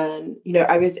 And,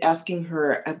 I was asking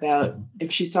her about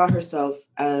if she saw herself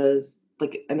as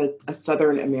like a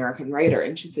Southern American writer.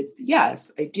 And she said,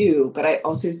 yes, I do. But I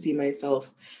also see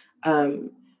myself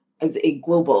as a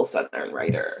global Southern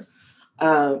writer.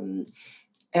 And,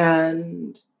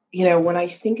 when I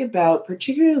think about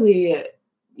particularly,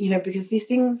 because these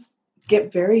things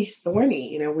get very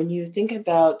thorny, when you think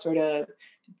about sort of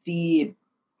the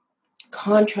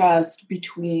contrast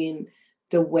between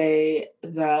the way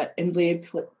that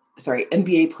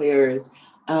NBA players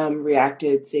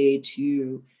reacted, say,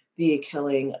 to the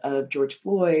killing of George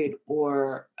Floyd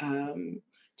or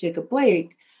Jacob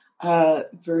Blake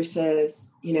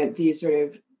versus, the sort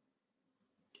of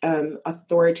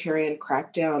authoritarian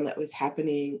crackdown that was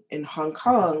happening in Hong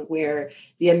Kong, where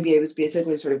the NBA was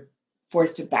basically sort of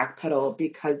forced to backpedal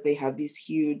because they have these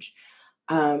huge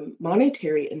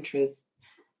monetary interests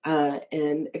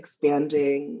in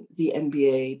expanding the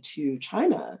NBA to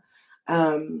China.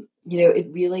 It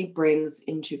really brings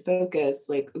into focus,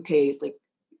 like, okay, like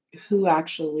who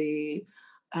actually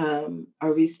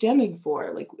are we standing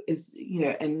for? Like,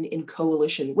 and in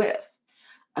coalition with,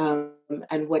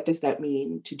 and what does that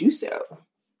mean to do so?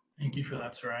 Thank you for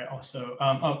that, Sarai. Also,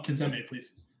 Kazembe,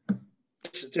 please.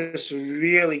 Just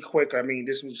really quick. I mean,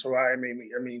 this was Sarai made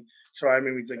me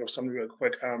think of something real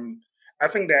quick. I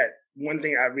think that one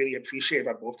thing I really appreciate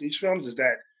about both these films is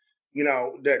that,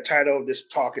 the title of this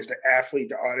talk is The Athlete,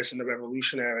 the Artist, and the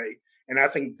Revolutionary. And I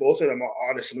think both of them are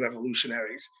artists and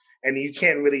revolutionaries. And you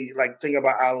can't really think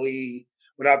about Ali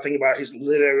without thinking about his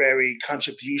literary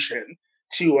contribution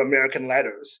to American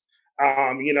letters.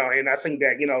 And I think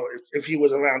that, if he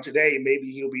was around today, maybe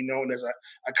he'll be known as a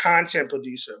content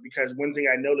producer, because one thing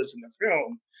I noticed in the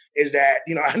film is that,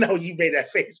 I know you made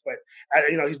that face, but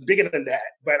he's bigger than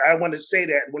that. But I want to say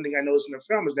that one thing I noticed in the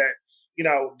film is that,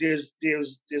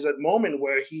 there's a moment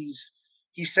where he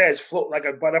says float like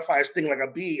a butterfly, sting like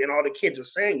a bee, and all the kids are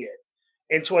saying it.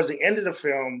 And towards the end of the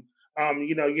film,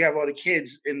 you have all the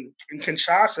kids in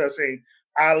Kinshasa saying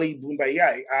Ali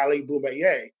Boumbaye, Ali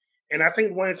Boumbaye. And I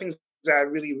think one of the things that I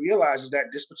really realized is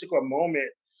that this particular moment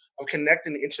of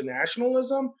connecting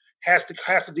internationalism has to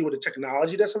do with the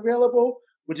technology that's available,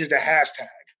 which is the hashtag,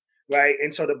 right?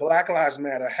 And so the Black Lives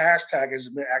Matter hashtag has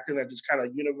been acting as this kind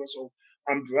of universal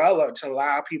umbrella to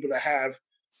allow people to have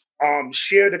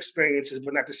shared experiences,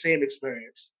 but not the same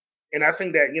experience. And I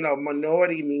think that,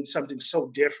 minority means something so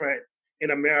different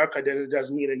in America than it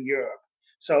does mean in Europe.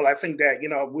 So I think that,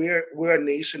 we're a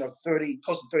nation of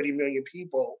close to 30 million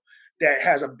people that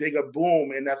has a bigger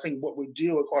boom. And I think what we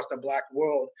do across the Black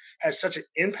world has such an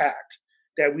impact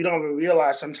that we don't even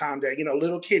realize sometimes that,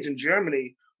 little kids in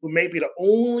Germany who may be the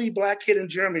only Black kid in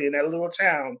Germany in that little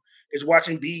town is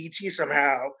watching BET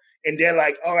somehow. And they're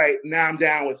like, all right, now I'm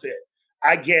down with it.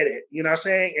 I get it. You know what I'm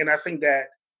saying? And I think that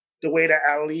the way that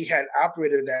Ali had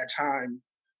operated at that time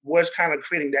was kind of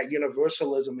creating that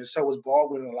universalism. And so was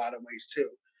Baldwin in a lot of ways too.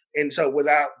 And so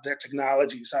without that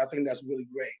technology, so I think that's really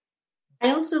great.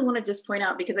 I also want to just point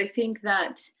out, because I think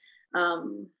that,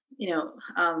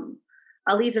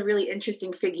 Ali's a really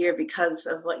interesting figure because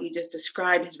of what you just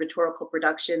described, his rhetorical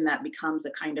production that becomes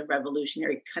a kind of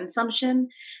revolutionary consumption,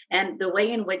 and the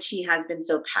way in which he has been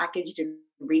so packaged and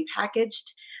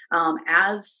repackaged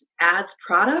as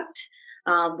product,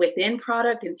 within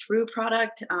product and through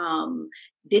product,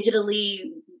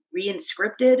 digitally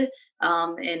reinscripted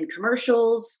in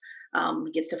commercials.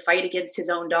 He gets to fight against his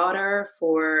own daughter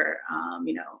for, a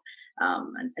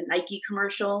Nike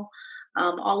commercial.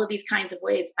 All of these kinds of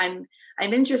ways. I'm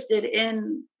interested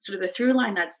in sort of the through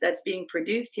line that's being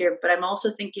produced here, but I'm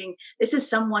also thinking this is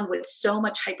someone with so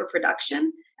much hyper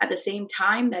production at the same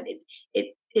time that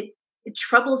it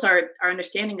troubles our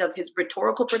understanding of his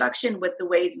rhetorical production with the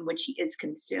ways in which he is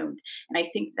consumed. And I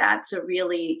think that's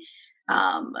really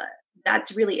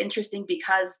interesting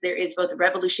because there is both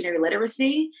revolutionary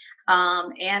literacy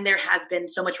and there has been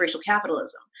so much racial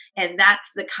capitalism. And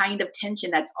that's the kind of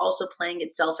tension that's also playing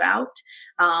itself out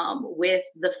with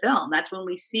the film. That's when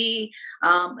we see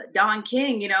Don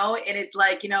King, and it's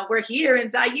like, we're here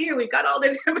in Zaire. We've got all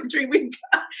this imagery. We've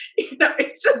got,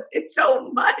 it's so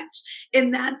much.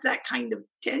 And that's that kind of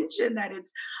tension that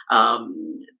it's,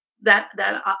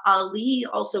 that Ali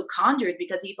also conjures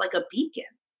because he's like a beacon.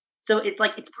 So it's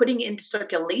like it's putting into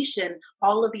circulation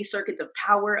all of these circuits of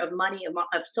power, of money, of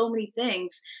so many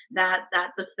things that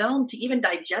the film, to even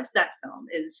digest that film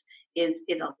is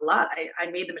a lot. I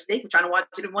made the mistake of trying to watch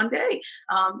it in one day.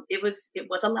 It was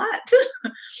a lot.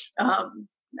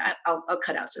 I'll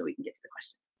cut out so we can get to the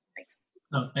questions. Thanks.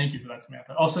 No, thank you for that,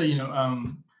 Samantha. Also,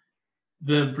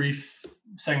 the brief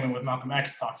segment with Malcolm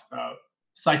X talks about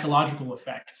psychological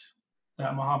effect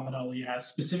that Muhammad Ali has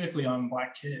specifically on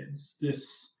Black kids.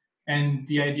 And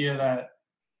the idea that,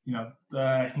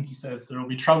 I think he says there will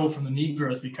be trouble from the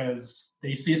Negroes because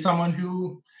they see someone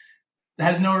who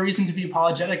has no reason to be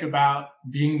apologetic about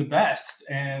being the best.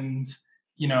 And,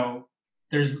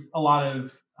 there's a lot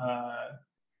of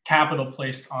capital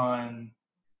placed on,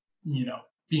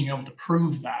 being able to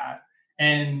prove that.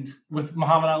 And with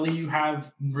Muhammad Ali, you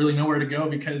have really nowhere to go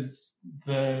because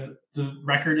the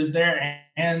record is there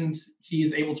and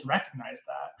he's able to recognize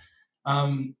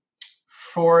that.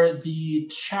 For the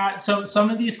chat, so some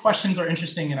of these questions are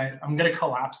interesting, and I'm going to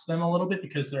collapse them a little bit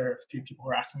because there are a few people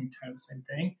who are asking me kind of the same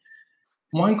thing.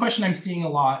 One question I'm seeing a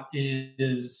lot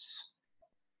is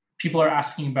people are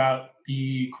asking about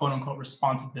the quote-unquote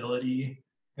responsibility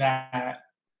that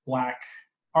Black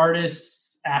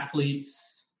artists,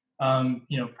 athletes,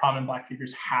 prominent Black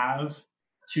figures have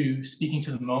to speaking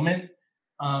to the moment.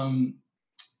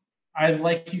 I'd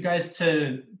like you guys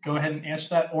to go ahead and answer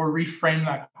that or reframe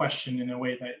that question in a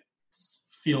way that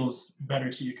feels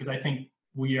better to you, because I think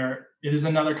it is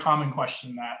another common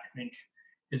question that I think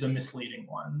is a misleading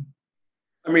one.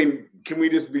 I mean, can we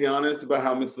just be honest about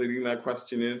how misleading that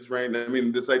question is, right? I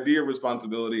mean, this idea of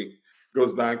responsibility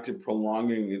goes back to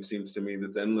prolonging, it seems to me,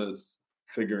 this endless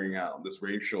figuring out, this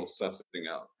racial sussing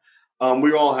out.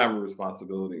 We all have a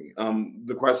responsibility.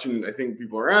 The question I think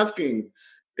people are asking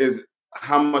is,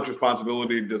 how much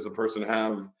responsibility does a person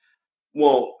have?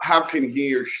 Well, how can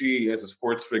he or she, as a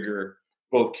sports figure,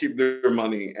 both keep their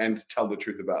money and tell the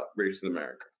truth about race in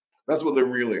America? That's what they're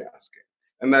really asking.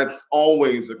 And that's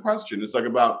always a question. It's like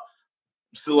about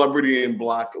celebrity and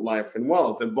Black life and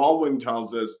wealth. And Baldwin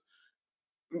tells us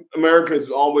America has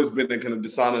always been a kind of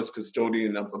dishonest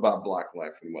custodian about Black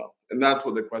life and wealth. And that's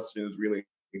what the question is really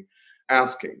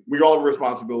asking. We all have a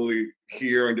responsibility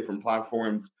here in different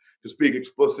platforms to speak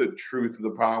explicit truth to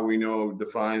the power we know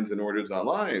defines and orders our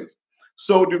lives.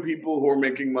 So do people who are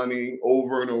making money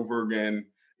over and over again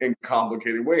in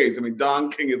complicated ways. I mean,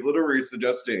 Don King is literally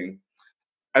suggesting,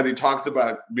 as he talks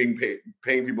about paying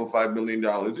people $5 million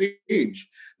each,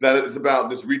 that it's about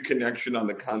this reconnection on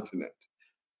the continent.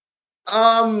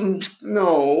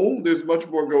 No, there's much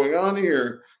more going on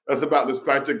here. That's about the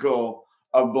spectacle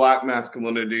of Black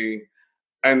masculinity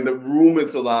and the room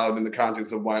it's allowed in the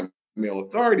context of white male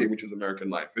authority, which is American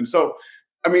life. And so,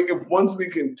 I mean, if once we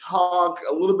can talk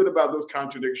a little bit about those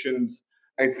contradictions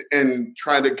and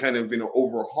try to kind of,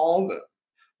 overhaul them.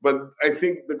 But I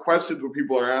think the questions where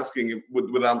people are asking,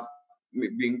 without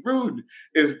being rude,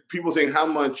 is people saying, how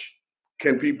much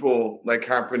can people like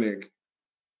Kaepernick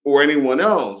or anyone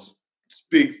else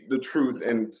speak the truth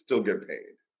and still get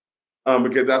paid?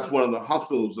 Because that's one of the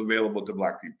hustles available to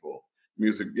Black people,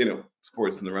 music,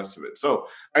 sports and the rest of it. So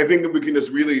I think that we can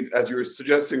just really, as you were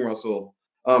suggesting, Russell,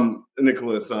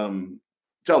 Nicholas,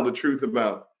 tell the truth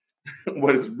about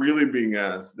what is really being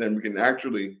asked, then we can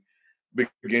actually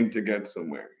begin to get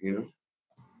somewhere,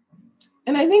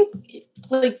 And I think it's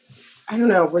like, I don't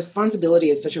know, responsibility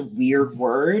is such a weird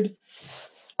word,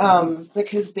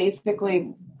 because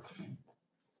basically,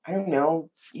 I don't know,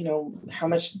 how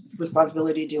much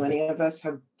responsibility do any of us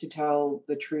have to tell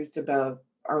the truth about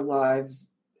our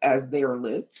lives as they are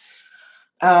lived?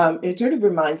 It sort of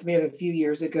reminds me of a few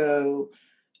years ago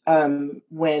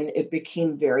when it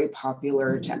became very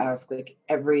popular to ask like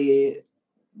every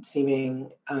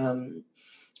seeming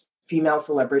female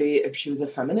celebrity if she was a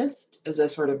feminist as a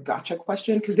sort of gotcha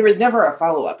question, because there was never a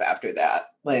follow-up after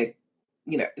that. Like,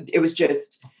 it was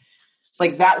just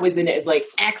like that was in it. Like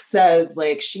X says,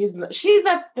 like she's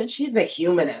a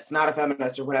humanist, not a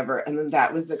feminist or whatever, and then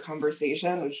that was the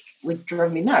conversation, which like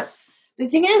drove me nuts. The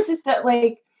thing is that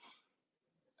like,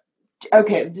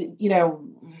 okay,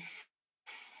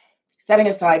 setting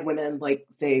aside women like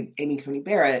say Amy Coney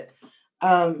Barrett,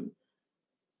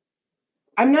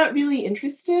 I'm not really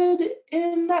interested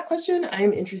in that question.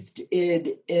 I'm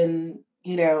interested in,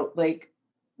 like,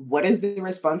 what is the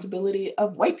responsibility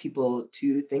of white people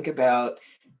to think about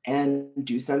and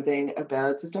do something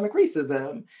about systemic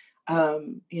racism?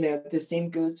 The same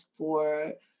goes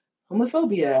for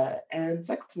homophobia and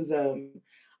sexism.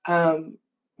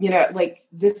 Like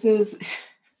this is,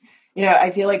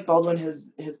 I feel like Baldwin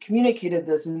has communicated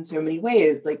this in so many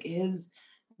ways. Like his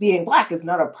being Black is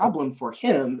not a problem for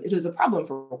him. It is a problem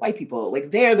for white people. Like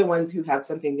they're the ones who have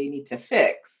something they need to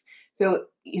fix. So,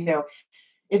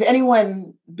 if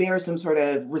anyone bears some sort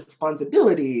of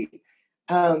responsibility,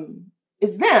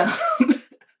 it's them.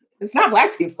 It's not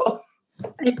Black people.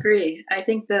 I agree. I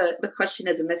think the question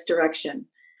is a misdirection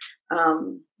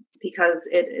because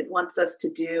it wants us to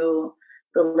do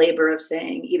the labor of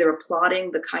saying, either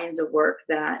applauding the kinds of work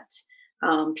that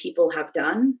people have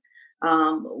done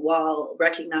while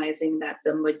recognizing that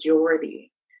the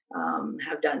majority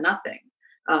have done nothing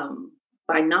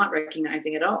by not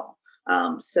recognizing it all.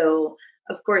 So,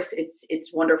 of course,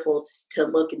 it's wonderful to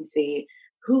look and see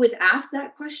who is asked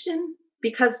that question,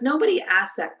 because nobody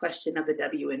asked that question of the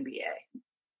WNBA.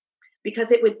 Because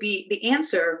the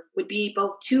answer would be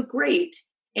both too great,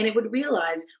 and it would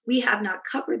realize we have not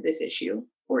covered this issue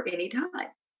for any time.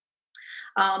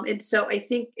 And so I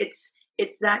think it's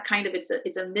that kind of,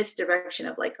 it's a misdirection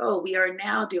of like, oh, we are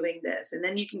now doing this. And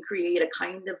then you can create a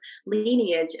kind of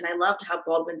lineage. And I loved how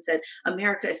Baldwin said,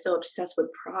 America is so obsessed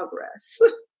with progress.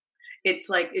 It's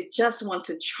like, it just wants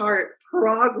to chart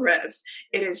progress.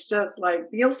 It is just like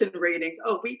Nielsen ratings.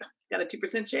 Oh, we got a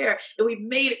 2% share and we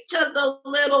made it just a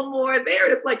little more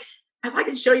there. It's like, if I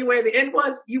could show you where the end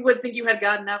was, you wouldn't think you had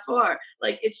gotten that far.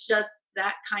 Like, it's just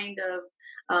that kind of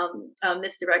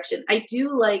misdirection. I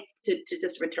do like to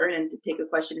just return and to take a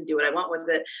question and do what I want with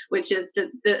it, which is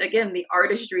again, the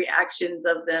artistry actions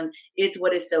of them is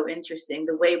what is so interesting.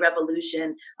 The way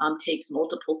revolution takes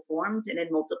multiple forms and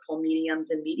in multiple mediums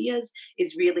and medias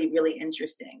is really, really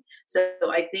interesting. So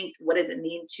I think, what does it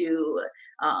mean to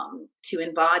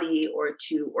embody or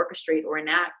to orchestrate or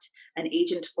enact an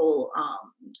agentful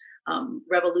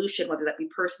revolution, whether that be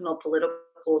personal, political,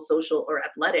 social, or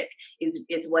athletic,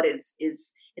 is what is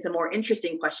a more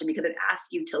interesting question, because it asks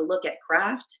you to look at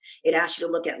craft, it asks you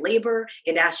to look at labor,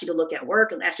 it asks you to look at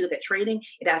work, it asks you to look at training,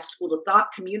 it asks school of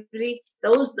thought, community.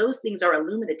 Those things are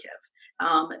illuminative.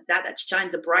 That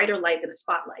shines a brighter light than a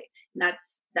spotlight, and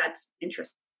that's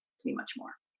interests me much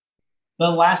more. The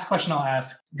last question I'll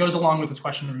ask goes along with this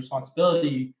question of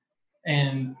responsibility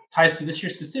and ties to this year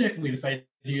specifically, this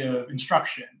idea of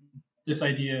instruction, this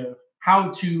idea of how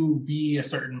to be a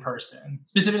certain person,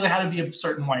 specifically how to be a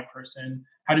certain white person,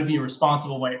 how to be a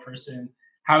responsible white person,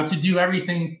 how to do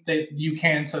everything that you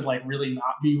can to like really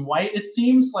not be white. It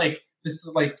seems like this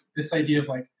is like this idea of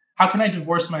like, how can I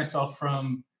divorce myself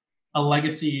from a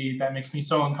legacy that makes me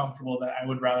so uncomfortable that I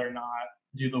would rather not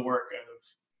do the work of,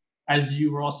 as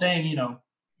you were all saying,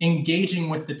 engaging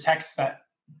with the text that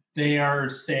they are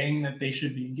saying that they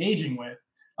should be engaging with.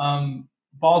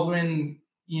 Baldwin,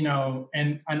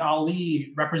 and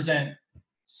Ali represent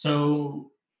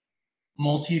so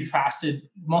multifaceted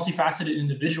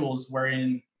individuals,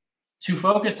 wherein to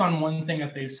focus on one thing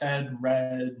that they've said,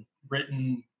 read,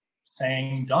 written,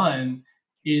 sang, done,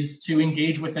 is to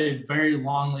engage with a very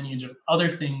long lineage of other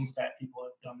things that people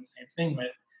have done the same thing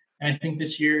with. And I think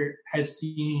this year has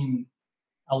seen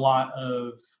a lot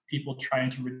of people trying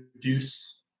to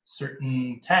reduce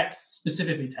certain texts,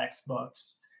 specifically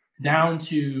textbooks, down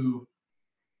to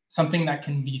something that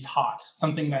can be taught,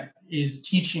 something that is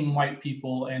teaching white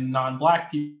people and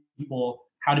non-Black people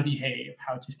how to behave,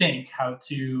 how to think, how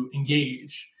to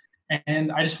engage.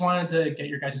 And I just wanted to get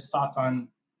your guys' thoughts on,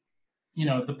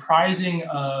 the prizing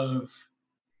of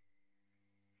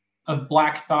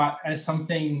Black thought as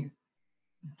something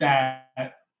that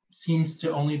seems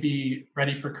to only be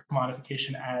ready for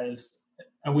commodification as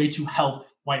a way to help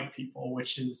white people,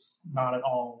 which is not at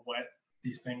all what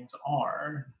these things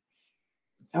are.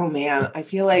 Oh man, I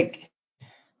feel like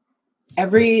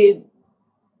every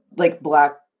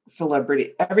Black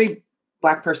celebrity, every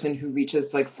Black person who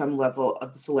reaches some level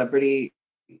of celebrity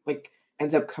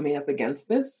ends up coming up against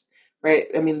this, right?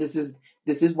 I mean, this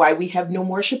is why we have no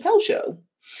more Chappelle Show.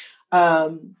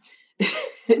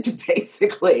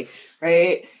 Basically,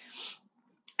 right?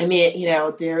 I mean,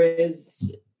 there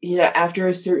is, after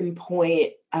a certain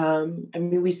point,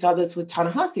 we saw this with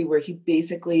Ta-Nehisi, where he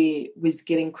basically was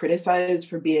getting criticized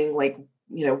for being white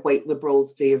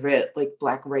liberals' favorite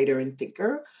Black writer and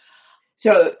thinker.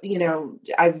 So,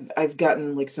 I've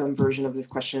gotten some version of this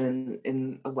question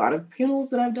in a lot of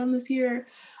panels that I've done this year.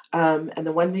 And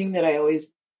the one thing that I always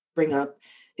bring up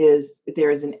is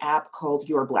there is an app called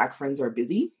Your Black Friends Are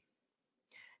Busy.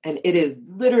 And it is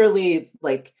literally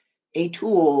a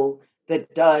tool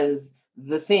that does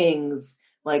the things,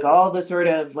 all the sort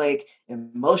of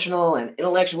emotional and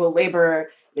intellectual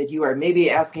labor that you are maybe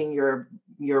asking your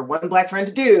one Black friend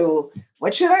to do.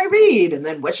 What should I read? And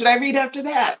then what should I read after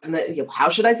that? And then how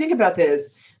should I think about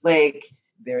this?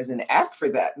 There's an app for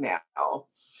that now.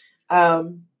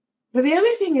 But the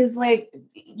other thing is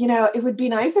it would be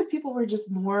nice if people were just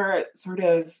more sort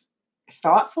of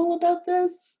thoughtful about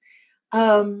this.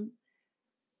 On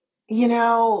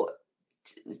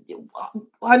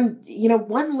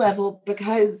one level,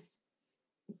 because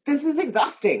this is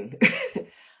exhausting.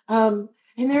 And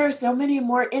there are so many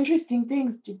more interesting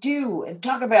things to do and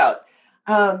talk about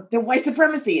than white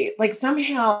supremacy.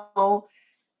 Somehow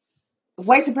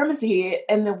white supremacy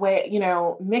and the way,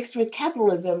 mixed with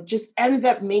capitalism just ends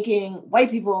up making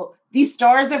white people the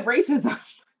stars of racism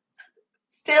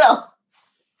still,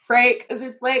 right? Because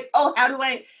it's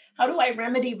how do I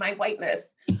remedy my whiteness?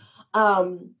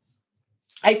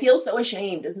 I feel so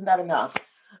ashamed. Isn't that enough?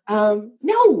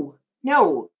 No.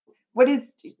 What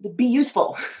is, be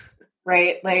useful,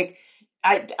 right?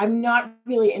 I'm not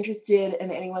really interested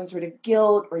in anyone's sort of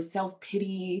guilt or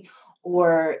self-pity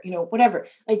or, whatever.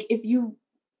 If you,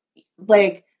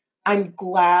 I'm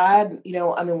glad,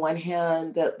 on the one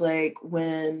hand that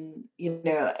when,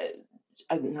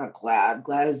 I'm not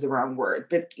glad is the wrong word,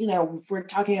 but, if we're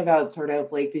talking about sort of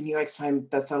the New York Times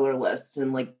bestseller lists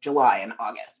in July and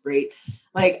August, right?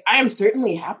 I am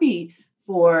certainly happy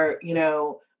for,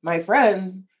 my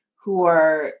friends who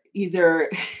are either,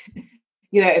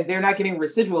 if they're not getting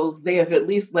residuals, they have at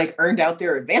least earned out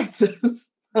their advances.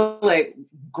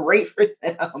 Great for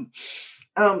them.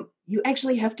 You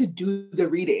actually have to do the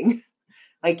reading.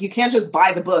 You can't just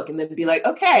buy the book and then be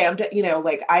okay, I'm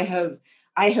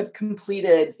I have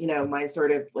completed, my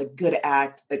sort of good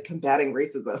act at combating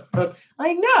racism.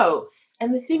 No.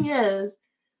 And the thing is,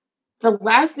 the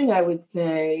last thing I would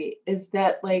say is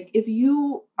that if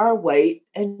you are white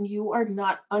and you are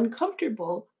not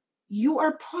uncomfortable, you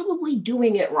are probably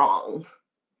doing it wrong.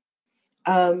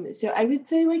 So I would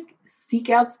say seek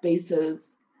out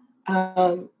spaces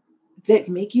that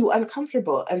make you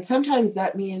uncomfortable. And sometimes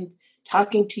that means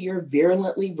talking to your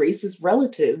virulently racist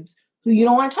relatives who you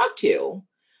don't want to talk to,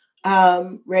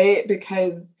 right?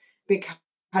 Because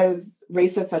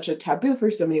race is such a taboo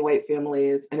for so many white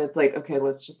families, and it's okay,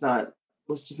 let's just not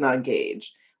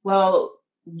engage. Well,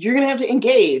 you're gonna have to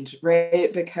engage,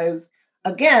 right? Because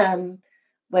again,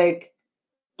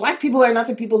 Black people are not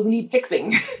the people who need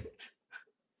fixing.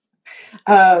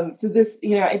 So this,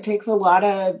 it takes a lot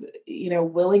of,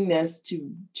 willingness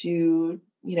to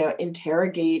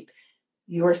interrogate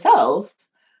yourself,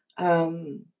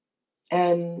 and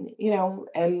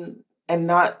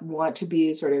not want to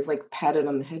be sort of patted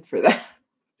on the head for that.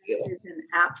 There's an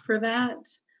app for that.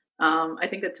 I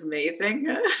think that's amazing.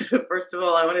 First of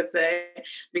all, I want to say,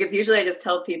 because usually I just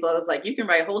tell people, I was you can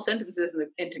write whole sentences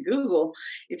into Google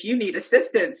if you need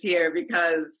assistance here,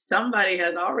 because somebody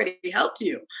has already helped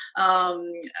you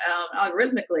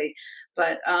algorithmically.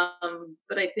 But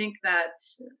I think that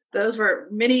those were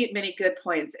many, many good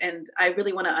points. And I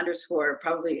really want to underscore,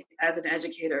 probably as an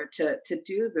educator, to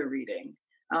do the reading.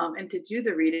 And to do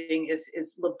the reading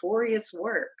is laborious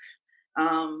work.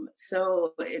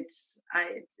 So it's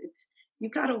you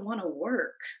gotta want to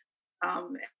work,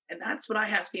 And that's what I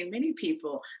have seen many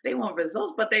people. They want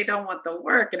results, but they don't want the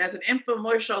work. And as an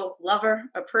infomercial lover,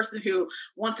 a person who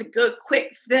wants a good,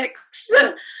 quick fix,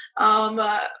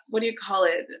 what do you call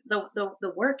it?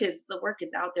 The work is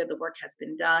out there. The work has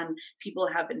been done. People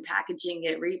have been packaging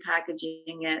it,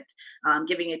 repackaging it,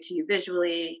 giving it to you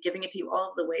visually, giving it to you all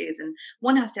of the ways. And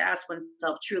one has to ask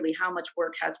oneself truly, how much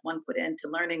work has one put into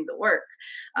learning the work?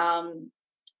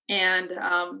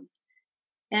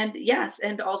 And yes,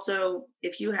 and also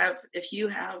if you have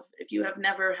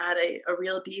never had a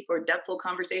real deep or depthful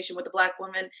conversation with a Black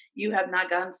woman, you have not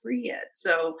gotten free yet.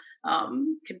 So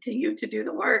continue to do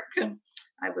the work,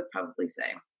 I would probably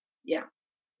say. Yeah.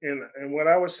 And what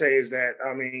I would say is that,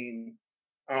 I mean,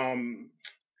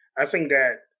 I think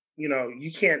that,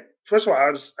 you can't, first of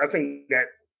all, I think that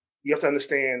you have to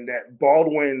understand that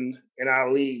Baldwin and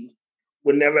Ali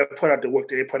would never put out the work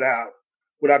that they put out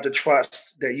without the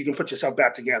trust that you can put yourself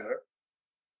back together.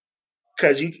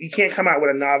 Because you can't come out with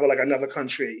a novel like Another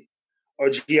Country or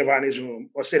Giovanni's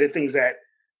Room or say the things that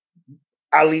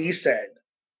Ali said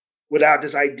without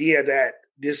this idea that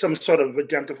there's some sort of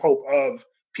redemptive hope of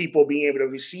people being able to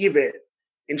receive it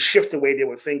and shift the way they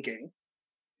were thinking.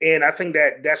 And I think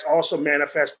that that's also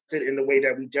manifested in the way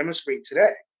that we demonstrate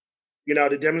today.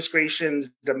 The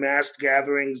demonstrations, the mass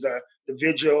gatherings, the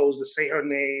vigils, the Say Her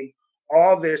Name,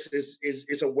 all this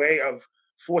is a way of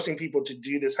forcing people to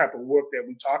do this type of work that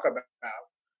we talk about.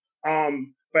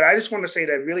 But I just want to say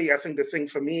that really, I think the thing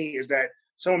for me is that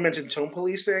someone mentioned tone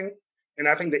policing, and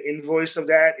I think the invoice of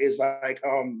that is like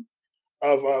of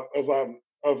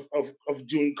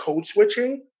doing code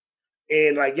switching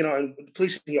and and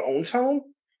policing your own tone.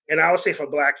 And I would say for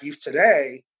Black youth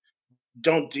today,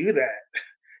 don't do that.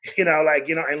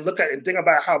 And look at and think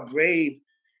about how brave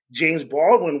James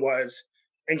Baldwin was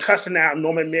in cussing out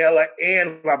Norman Mailer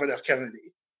and Robert F.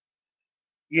 Kennedy.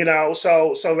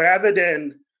 So rather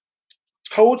than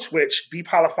code switch, be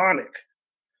polyphonic,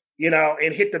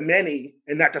 and hit the many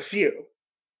and not the few.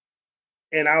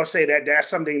 And I would say that that's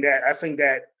something that I think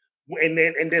that, and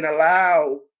then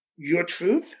allow your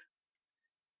truth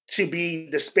to be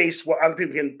the space where other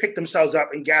people can pick themselves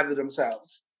up and gather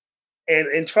themselves,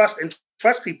 and trust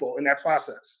people in that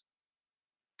process.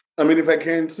 I mean, if I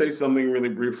can say something really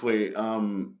briefly,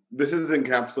 this is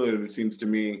encapsulated, it seems to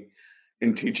me,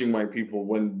 in teaching my people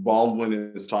when Baldwin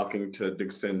is talking to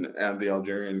Dixon at the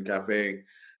Algerian Cafe,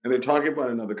 and they're talking about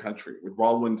Another Country.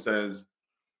 Baldwin says,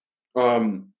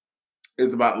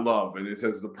 it's about love, and it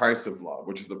says the price of love,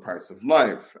 which is the price of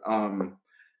life.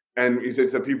 And he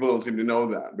says that people don't seem to know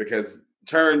that because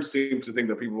Terrence seems to think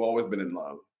that people have always been in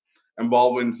love. And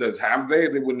Baldwin says, have they?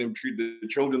 They wouldn't have treated the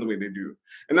children the way they do.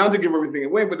 And not to give everything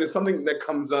away, but there's something that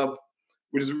comes up,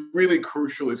 which is really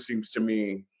crucial, it seems to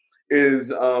me, is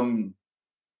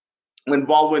when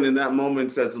Baldwin in that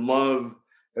moment says, love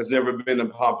has never been a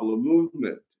popular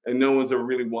movement, and no one's ever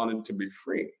really wanted to be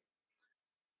free.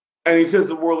 And he says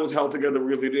the world is held together,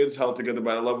 really it is held together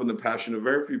by the love and the passion of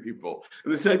very few people.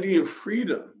 And this idea of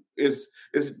freedom is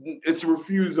to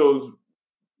refuse those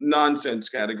nonsense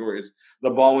categories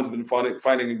that Baldwin's been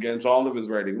fighting against all of his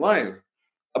writing life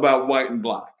about white and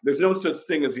Black. There's no such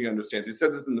thing as he understands. He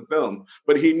said this in the film,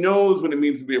 but he knows what it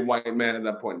means to be a white man at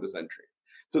that point in the century.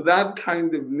 So that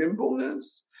kind of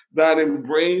nimbleness, that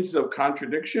embrace of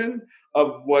contradiction,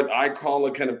 of what I call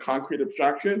a kind of concrete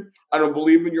abstraction. I don't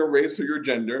believe in your race or your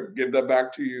gender. Give that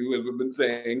back to you, as we've been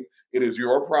saying. It is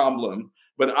your problem.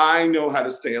 But I know how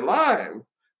to stay alive.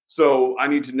 So I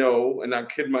need to know and not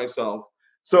kid myself.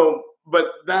 So, but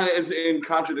that is in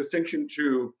contradistinction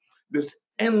to this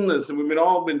endless, and we've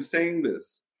all been saying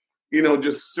this,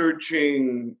 just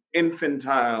searching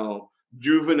infantile,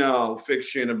 juvenile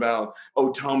fiction about,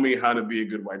 oh, tell me how to be a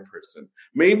good white person.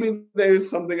 Maybe there's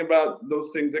something about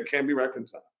those things that can be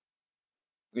reconciled.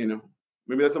 Maybe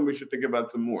that's something we should think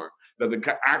about some more, that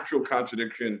the actual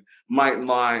contradiction might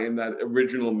lie in that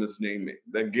original misnaming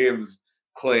that gives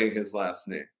Clay his last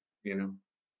name,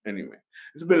 Anyway,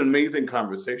 it's been an amazing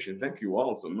conversation. Thank you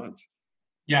all so much.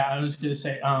 Yeah, I was going to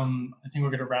say, I think we're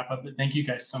going to wrap up, but thank you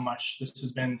guys so much. This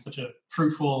has been such a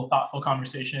fruitful, thoughtful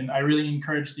conversation. I really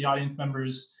encourage the audience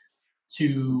members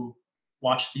to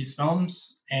watch these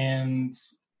films and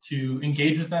to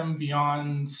engage with them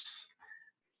beyond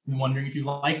wondering if you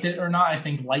liked it or not. I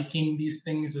think liking these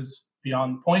things is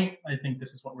beyond the point. I think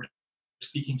this is what we're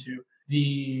speaking to.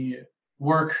 The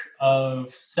work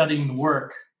of studying the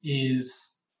work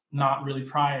is not really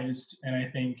prized, and I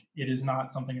think it is not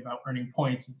something about earning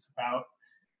points. It's about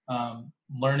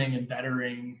learning and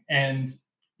bettering, and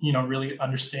really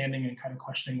understanding and kind of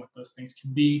questioning what those things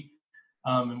can be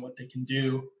and what they can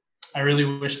do. I really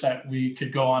wish that we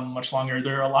could go on much longer.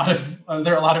 There are a lot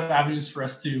of avenues for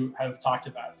us to have talked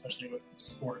about, especially with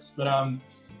sports. But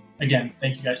again,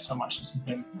 thank you guys so much. This has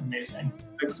been amazing.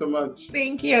 Thanks so much.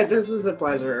 Thank you. This was a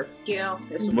pleasure. Thank you.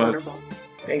 This is wonderful.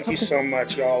 Thank you so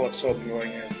much. Y'all are so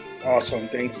brilliant. Awesome.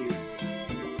 Thank you.